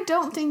 And I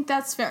don't think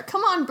that's fair.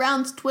 Come on,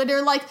 Brown's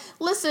Twitter.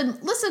 listen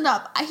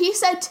up. He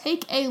said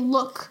take a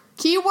look.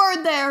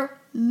 Keyword there,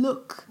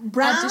 look.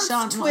 Brown's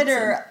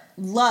Twitter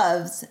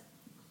loves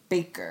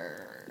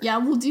Baker. Yeah,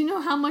 well, do you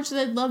know how much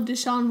they'd love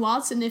Deshaun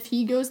Watson if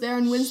he goes there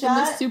and wins them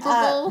the Super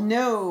Bowl?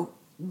 No.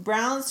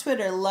 Brown's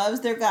Twitter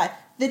loves their guy.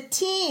 The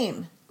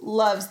team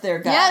loves their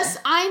guy. Yes,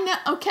 I know.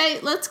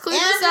 Okay, let's clear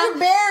this up. Andrew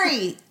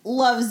Berry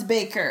loves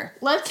Baker.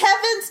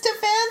 Kevin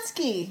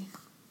Stefanski.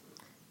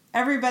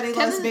 Everybody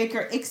loves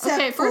Baker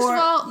except first of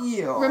all,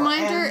 you.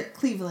 Reminder, and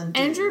Cleveland.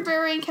 Andrew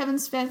Berry and Kevin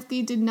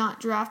Stefanski did not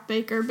draft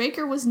Baker.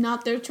 Baker was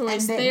not their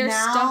choice. They are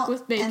stuck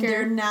with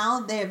Baker. And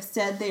they have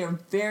said they are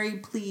very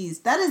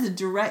pleased. That is a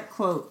direct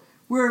quote.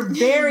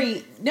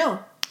 He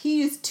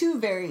used two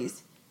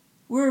verys.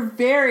 We're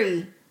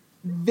very,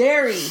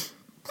 very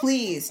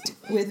pleased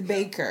with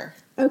Baker.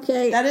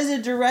 Okay. That is a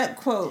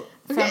direct quote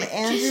from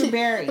Andrew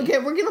Berry. Okay,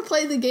 we're going to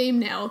play the game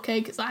now, okay?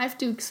 Because I have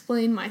to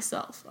explain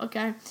myself,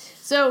 okay?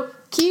 So,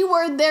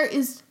 keyword there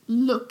is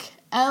look.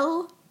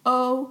 L-O-O-K.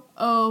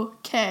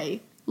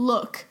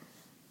 Look.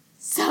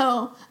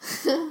 So.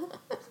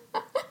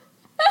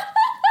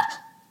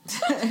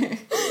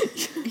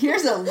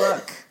 Here's a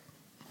look.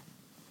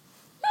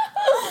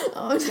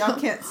 Oh, no. Y'all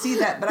can't see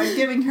that, but I'm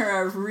giving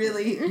her a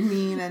really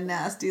mean and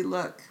nasty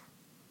look.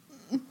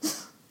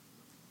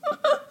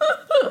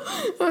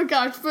 Oh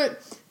gosh,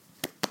 but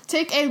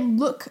take a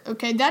look,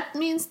 okay? That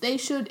means they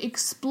should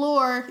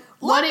explore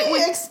what it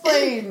would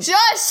explain.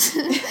 Just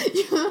you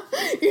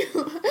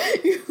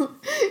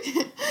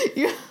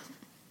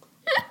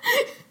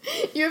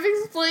have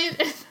explained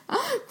it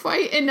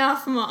quite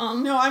enough,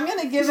 Mom. No, I'm going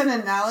to give an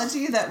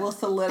analogy that will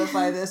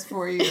solidify this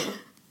for you.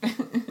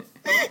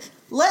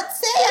 Let's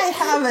say I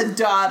have a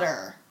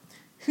daughter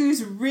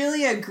who's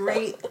really a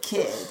great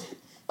kid.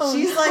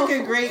 She's like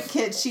a great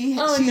kid. She's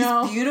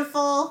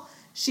beautiful.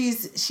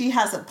 She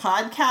has a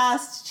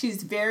podcast.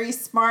 She's very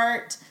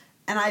smart.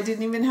 And I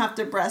didn't even have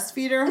to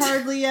breastfeed her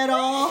hardly at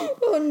all.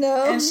 Oh,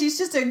 no. And she's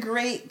just a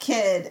great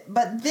kid.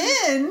 But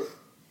then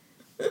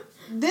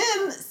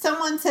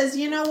someone says,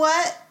 you know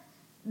what?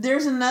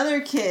 There's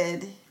another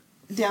kid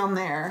down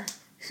there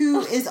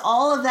who is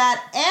all of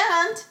that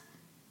and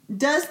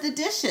does the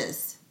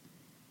dishes.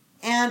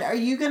 And are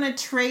you going to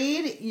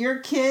trade your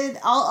kid?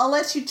 I'll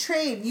let you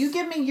trade. You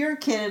give me your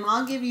kid and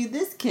I'll give you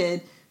this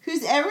kid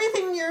who's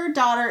everything your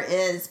daughter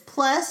is.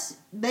 Plus,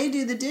 they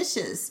do the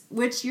dishes,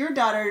 which your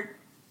daughter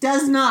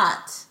does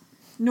not,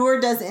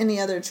 nor does any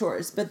other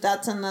chores. But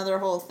that's another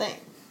whole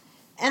thing.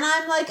 And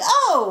I'm like,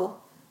 oh,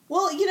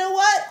 well, you know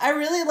what? I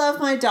really love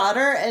my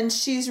daughter and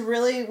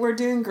we're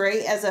doing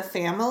great as a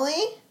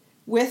family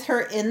with her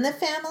in the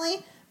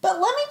family.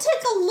 But let me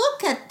take a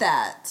look at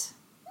that.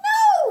 No!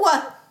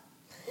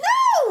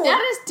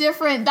 That is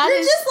different. You're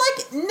just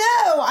like,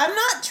 no, I'm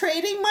not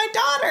trading my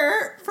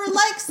daughter for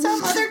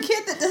some other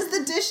kid that does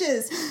the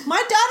dishes.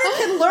 My daughter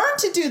can learn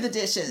to do the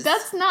dishes.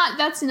 That's not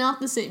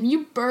the same.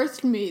 You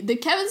birthed me. The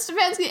Kevin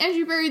Stefanski,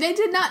 Andrew Berry, they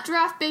did not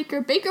draft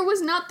Baker. Baker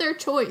was not their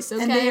choice,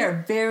 okay? And they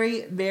are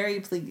very, very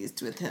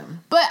pleased with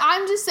him. But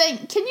I'm just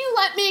saying, can you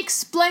let me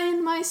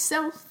explain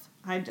myself?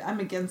 I'm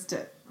against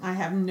it. I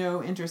have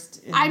no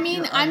interest in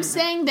I'm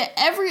saying that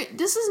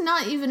this is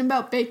not even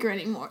about Baker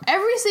anymore.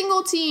 Every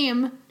single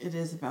team. It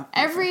is about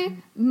Baker.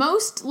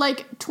 Most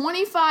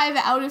 25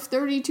 out of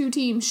 32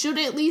 teams should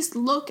at least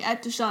look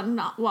at Deshaun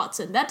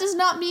Watson. That does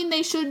not mean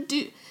they should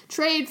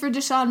trade for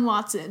Deshaun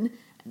Watson.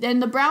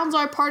 And the Browns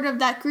are part of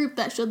that group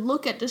that should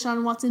look at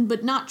Deshaun Watson,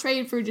 but not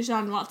trade for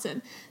Deshaun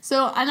Watson.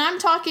 So, and I'm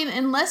talking,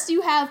 unless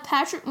you have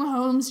Patrick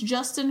Mahomes,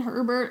 Justin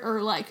Herbert,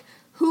 or, like,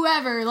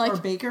 whoever, like... Or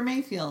Baker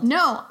Mayfield.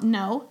 No.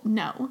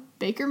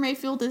 Baker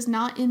Mayfield is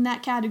not in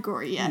that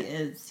category yet.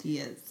 He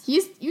is.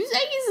 You say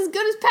he's as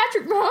good as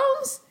Patrick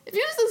Mahomes? If he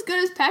was as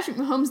good as Patrick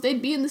Mahomes,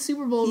 they'd be in the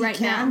Super Bowl right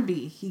now.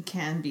 He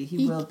can be.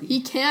 He will be.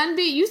 He can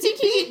be. You think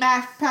he beat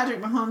Patrick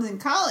Mahomes in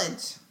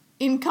college?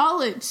 In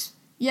college,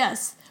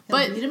 yes. He'll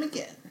beat him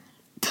again.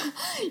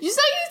 You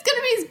say he's going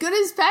to be as good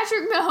as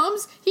Patrick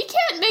Mahomes? He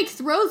can't make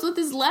throws with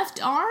his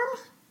left arm?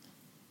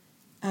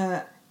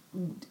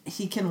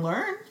 He can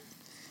learn.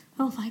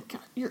 Oh my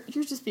god, you're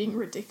just being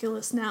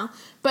ridiculous now.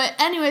 But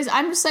anyways,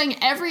 I'm just saying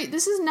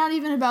this is not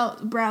even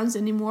about Browns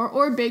anymore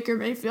or Baker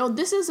Mayfield.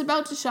 This is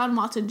about Deshaun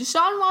Watson.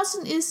 Deshaun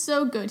Watson is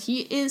so good.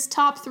 He is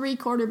top 3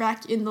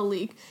 quarterback in the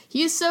league.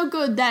 He is so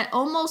good that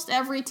almost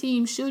every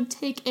team should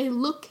take a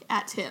look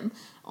at him.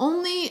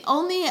 Only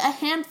a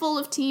handful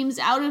of teams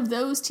out of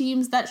those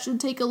teams that should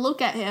take a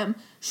look at him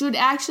should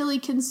actually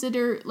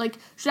consider,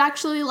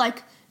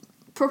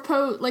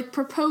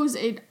 propose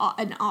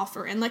an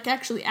offer and,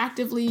 actually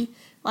actively,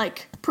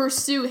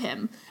 pursue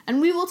him. And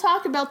we will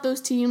talk about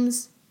those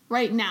teams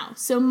right now.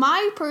 So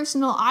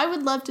I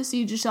would love to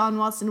see Deshaun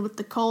Watson with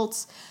the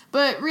Colts,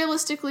 but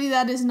realistically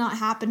that is not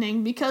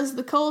happening because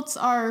the Colts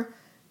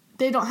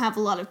they don't have a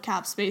lot of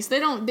cap space.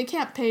 They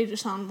can't pay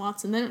Deshaun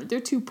Watson.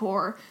 They're too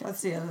poor.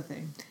 That's the other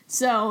thing.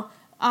 So,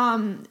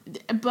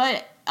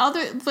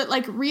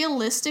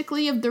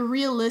 realistically, of the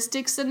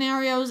realistic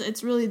scenarios,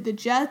 it's really the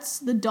Jets,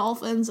 the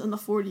Dolphins, and the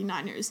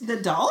 49ers. The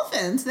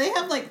Dolphins? They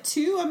have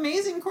 2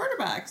 amazing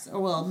quarterbacks.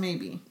 Oh, well,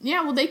 maybe.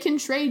 Yeah, well, they can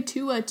trade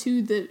Tua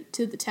to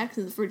the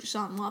Texans for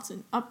Deshaun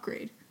Watson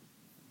upgrade.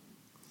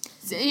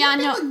 So, yeah,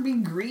 no. That would be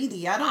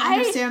greedy. I don't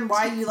understand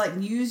why you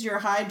use your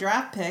high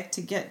draft pick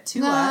to get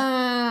Tua,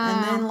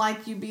 and then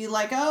you be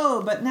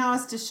oh, but now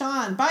it's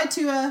Deshaun. Bye,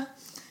 Tua.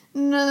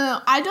 No,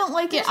 I don't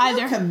like it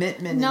either. No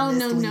commitment. No.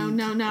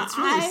 It's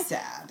really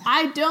sad.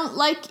 I don't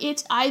like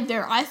it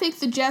either. I think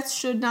the Jets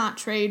should not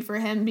trade for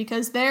him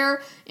because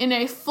they're in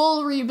a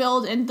full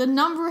rebuild, and the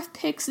number of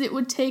picks it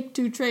would take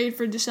to trade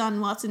for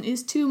Deshaun Watson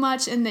is too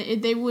much, and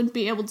they wouldn't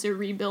be able to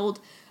rebuild.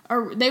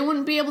 Or they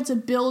wouldn't be able to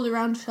build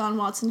around Deshaun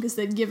Watson because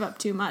they'd give up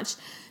too much.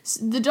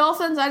 The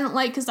Dolphins I don't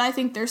like because I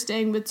think they're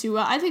staying with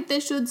Tua. I think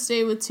they should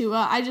stay with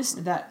Tua.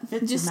 That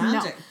fits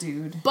magic,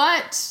 dude.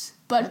 But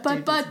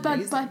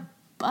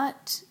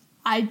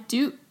I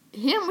do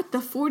him with the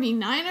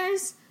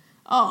 49ers.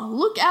 Oh,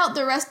 look out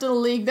the rest of the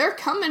league. They're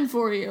coming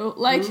for you.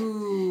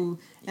 Ooh.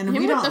 And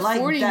we don't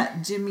like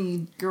that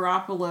Jimmy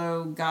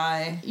Garoppolo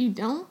guy. You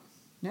don't?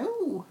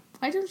 No.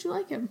 Why don't you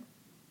like him?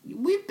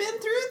 We've been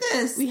through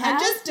this. We have? I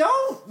just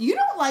don't. You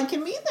don't like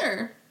him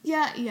either.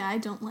 Yeah, I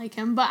don't like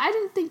him. But I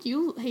didn't think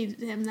you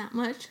hated him that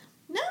much.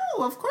 No,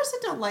 of course I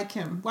don't like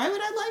him. Why would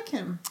I like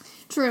him?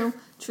 True.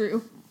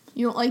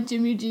 You don't like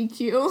Jimmy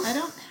GQ? I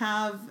don't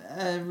have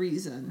a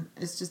reason.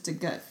 It's just a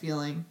gut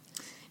feeling.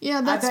 Yeah,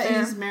 that's fair. I bet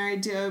he's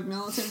married to a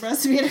militant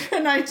breastfeeder,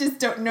 and I just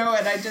don't know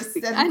it. I just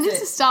sense it. I need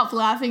to stop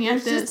laughing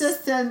at this. There's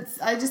just a sense.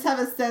 I just have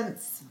a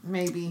sense,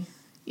 maybe.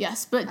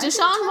 Yes, but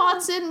Deshaun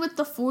Watson with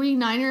the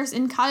 49ers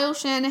in Kyle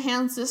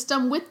Shanahan's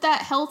system with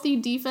that healthy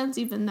defense,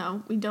 even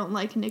though we don't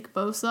like Nick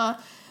Bosa.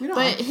 We don't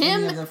like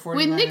any of the 49ers.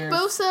 With Nick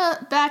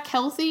Bosa back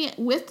healthy,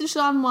 with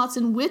Deshaun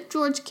Watson, with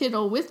George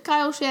Kittle, with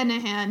Kyle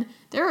Shanahan,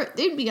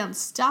 they'd be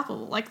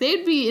unstoppable.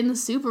 They'd be in the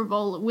Super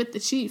Bowl with the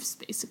Chiefs,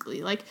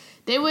 basically.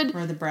 They would...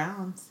 Or the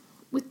Browns.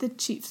 With the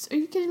Chiefs. Are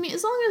you kidding me?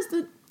 As long as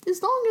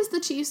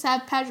the Chiefs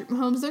have Patrick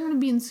Mahomes, they're going to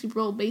be in the Super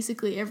Bowl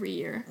basically every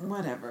year.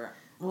 Whatever.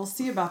 We'll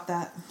see about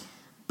that.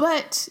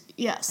 But,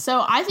 yeah,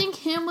 so I think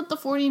him with the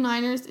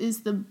 49ers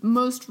is the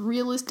most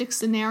realistic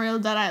scenario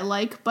that I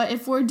like. But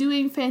if we're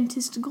doing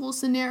fantastical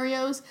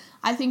scenarios,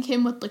 I think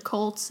him with the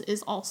Colts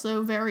is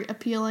also very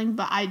appealing.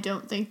 But I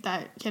don't think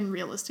that can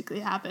realistically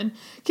happen,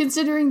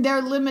 considering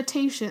their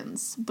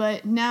limitations.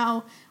 But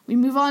now we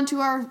move on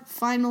to our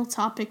final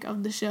topic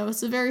of the show.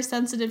 It's a very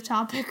sensitive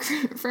topic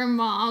for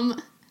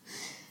Mom.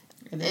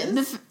 It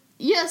is?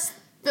 Yes,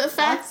 the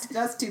fact...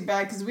 That's too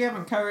bad, because we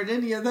haven't covered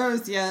any of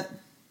those yet.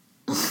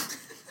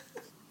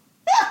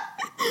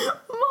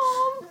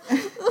 Mom.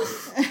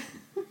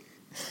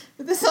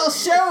 This whole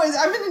show is...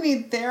 I'm going to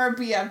need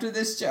therapy after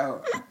this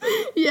show.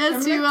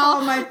 Yes, you will. I'm going to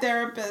call my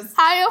therapist.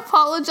 I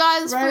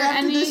apologize right for after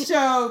any... this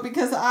show,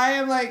 because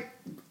I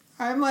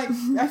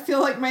feel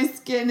like my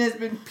skin has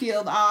been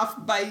peeled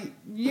off by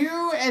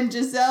you and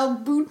Giselle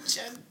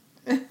Bündchen.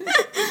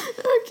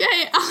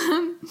 Okay,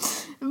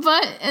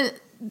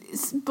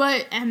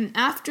 but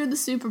after the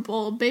Super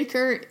Bowl,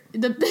 Baker,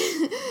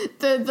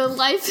 the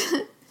life...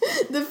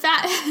 The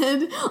fat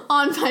head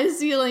on my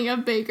ceiling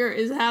of Baker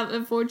is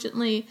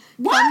unfortunately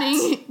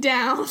coming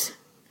down.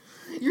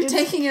 You're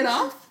taking it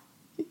off?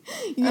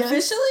 Yes.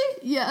 Officially?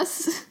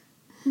 Yes.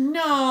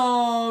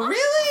 No,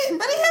 really?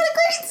 But he had a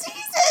great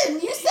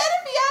season. You said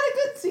if he had a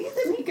good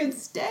season, he could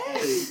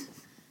stay.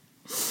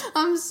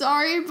 I'm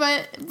sorry,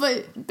 but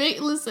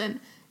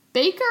listen.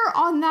 Baker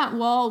on that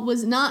wall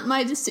was not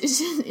my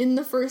decision in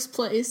the first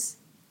place.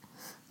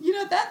 You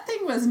know, that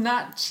thing was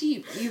not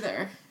cheap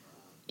either.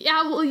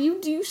 Yeah, well,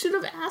 you should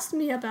have asked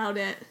me about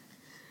it.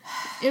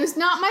 It was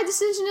not my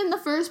decision in the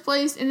first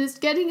place, and it's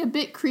getting a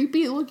bit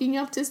creepy looking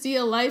up to see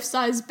a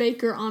life-size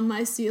Baker on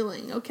my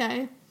ceiling,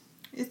 okay?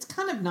 It's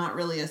kind of not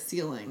really a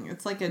ceiling.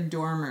 It's like a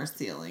dormer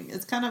ceiling.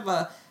 It's kind of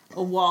a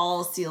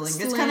wall ceiling.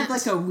 Slant. It's kind of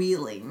like a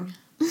wheeling.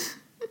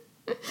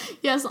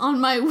 Yes, on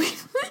my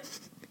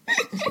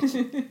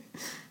wheeling.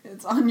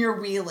 It's on your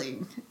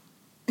wheeling.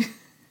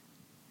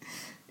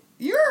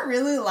 You're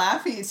really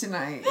laughy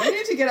tonight. You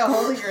need to get a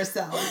hold of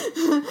yourself.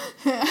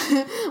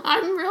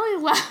 I'm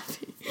really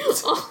laughing.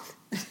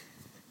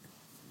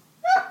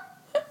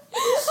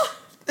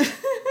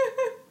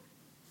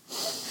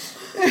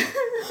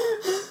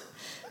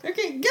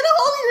 Okay, get a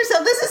hold of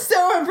yourself. This is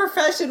so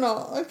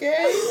unprofessional,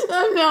 okay?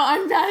 Oh no,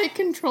 I'm bad at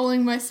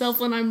controlling myself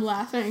when I'm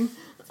laughing.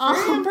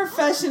 Very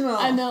unprofessional.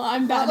 I know,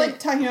 I'm bad Not like at...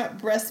 talking about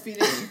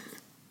breastfeeding.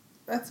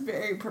 That's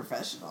very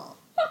professional.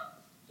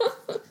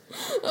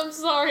 I'm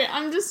sorry,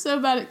 I'm just so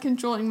bad at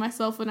controlling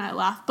myself when I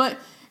laugh. But,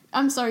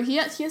 I'm sorry, he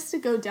has to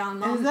go down,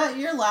 Mom. Is that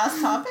your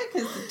last topic?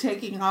 Is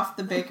taking off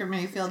the Baker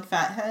Mayfield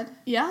fathead?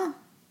 Yeah.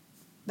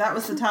 That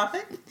was the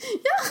topic?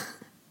 Yeah.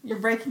 You're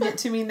breaking it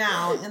to me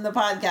now in the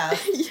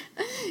podcast.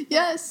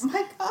 Yes.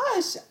 My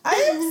gosh, I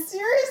am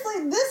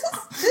seriously,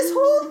 this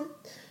whole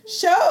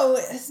show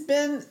has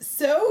been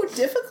so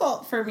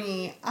difficult for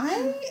me.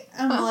 I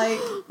am like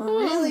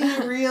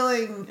really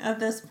reeling at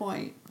this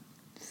point.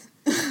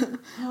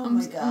 Oh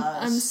my gosh.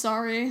 I'm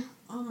sorry.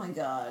 Oh my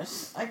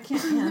gosh. I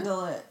can't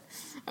handle it.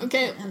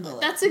 Okay,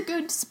 that's a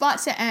good spot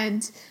to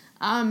end.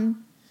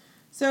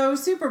 So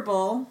Super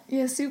Bowl.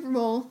 Yeah, Super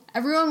Bowl.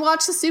 Everyone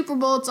watch the Super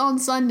Bowl. It's on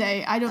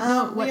Sunday. I don't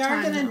know what we are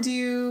time. going to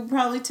do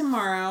probably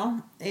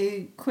tomorrow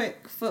a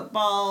quick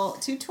football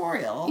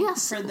tutorial.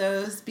 Yes. For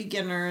those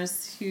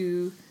beginners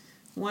who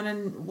want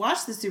to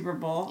watch the Super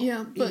Bowl.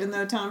 Yeah, but, even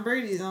though Tom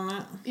Brady's on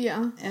it.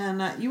 Yeah.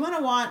 And you want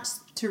to watch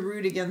to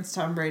root against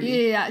Tom Brady.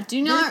 Yeah.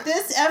 Do not.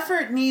 This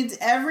effort needs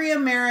every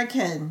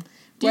American.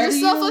 Do Whether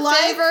yourself you a like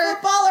favor.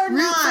 Football or root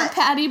not. for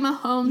Patty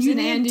Mahomes You and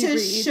Andy need to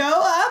Reid.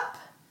 show up.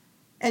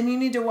 And you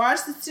need to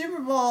watch the Super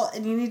Bowl,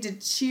 and you need to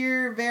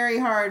cheer very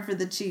hard for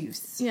the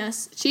Chiefs.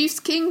 Yes. Chiefs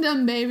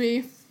Kingdom,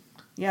 baby.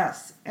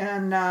 Yes,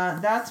 and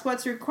that's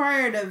what's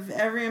required of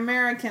every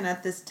American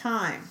at this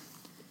time.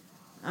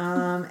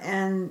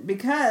 And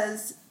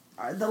because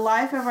the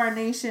life of our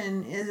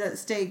nation is at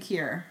stake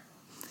here.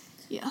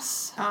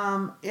 Yes.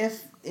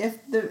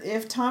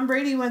 If Tom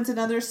Brady wins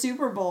another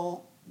Super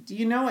Bowl, do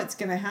you know what's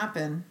going to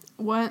happen?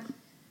 What?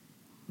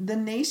 The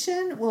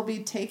nation will be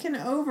taken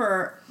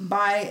over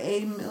by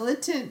a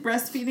militant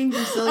breastfeeding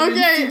Brazilian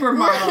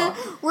supermodel.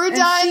 We're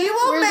done. She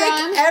will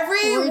make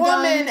every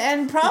woman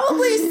and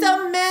probably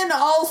some men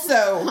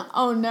also.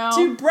 Oh no.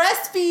 To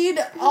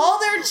breastfeed all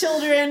their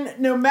children,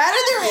 no matter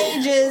their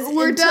ages,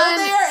 until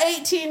they are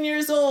 18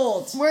 years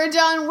old. We're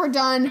done.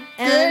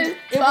 And it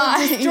will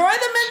destroy the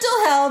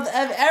mental health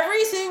of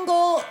every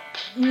single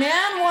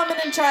man, woman,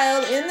 and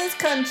child in this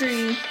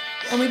country.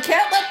 And we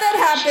can't let that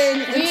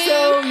happen, and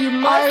so you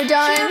must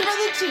cheer for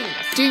the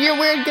Chiefs. Do your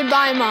weird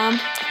goodbye, Mom.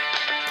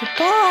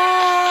 Goodbye.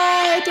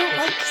 I don't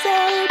like to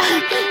say.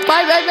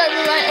 Bye.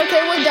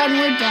 Okay, we're done.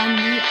 We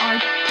are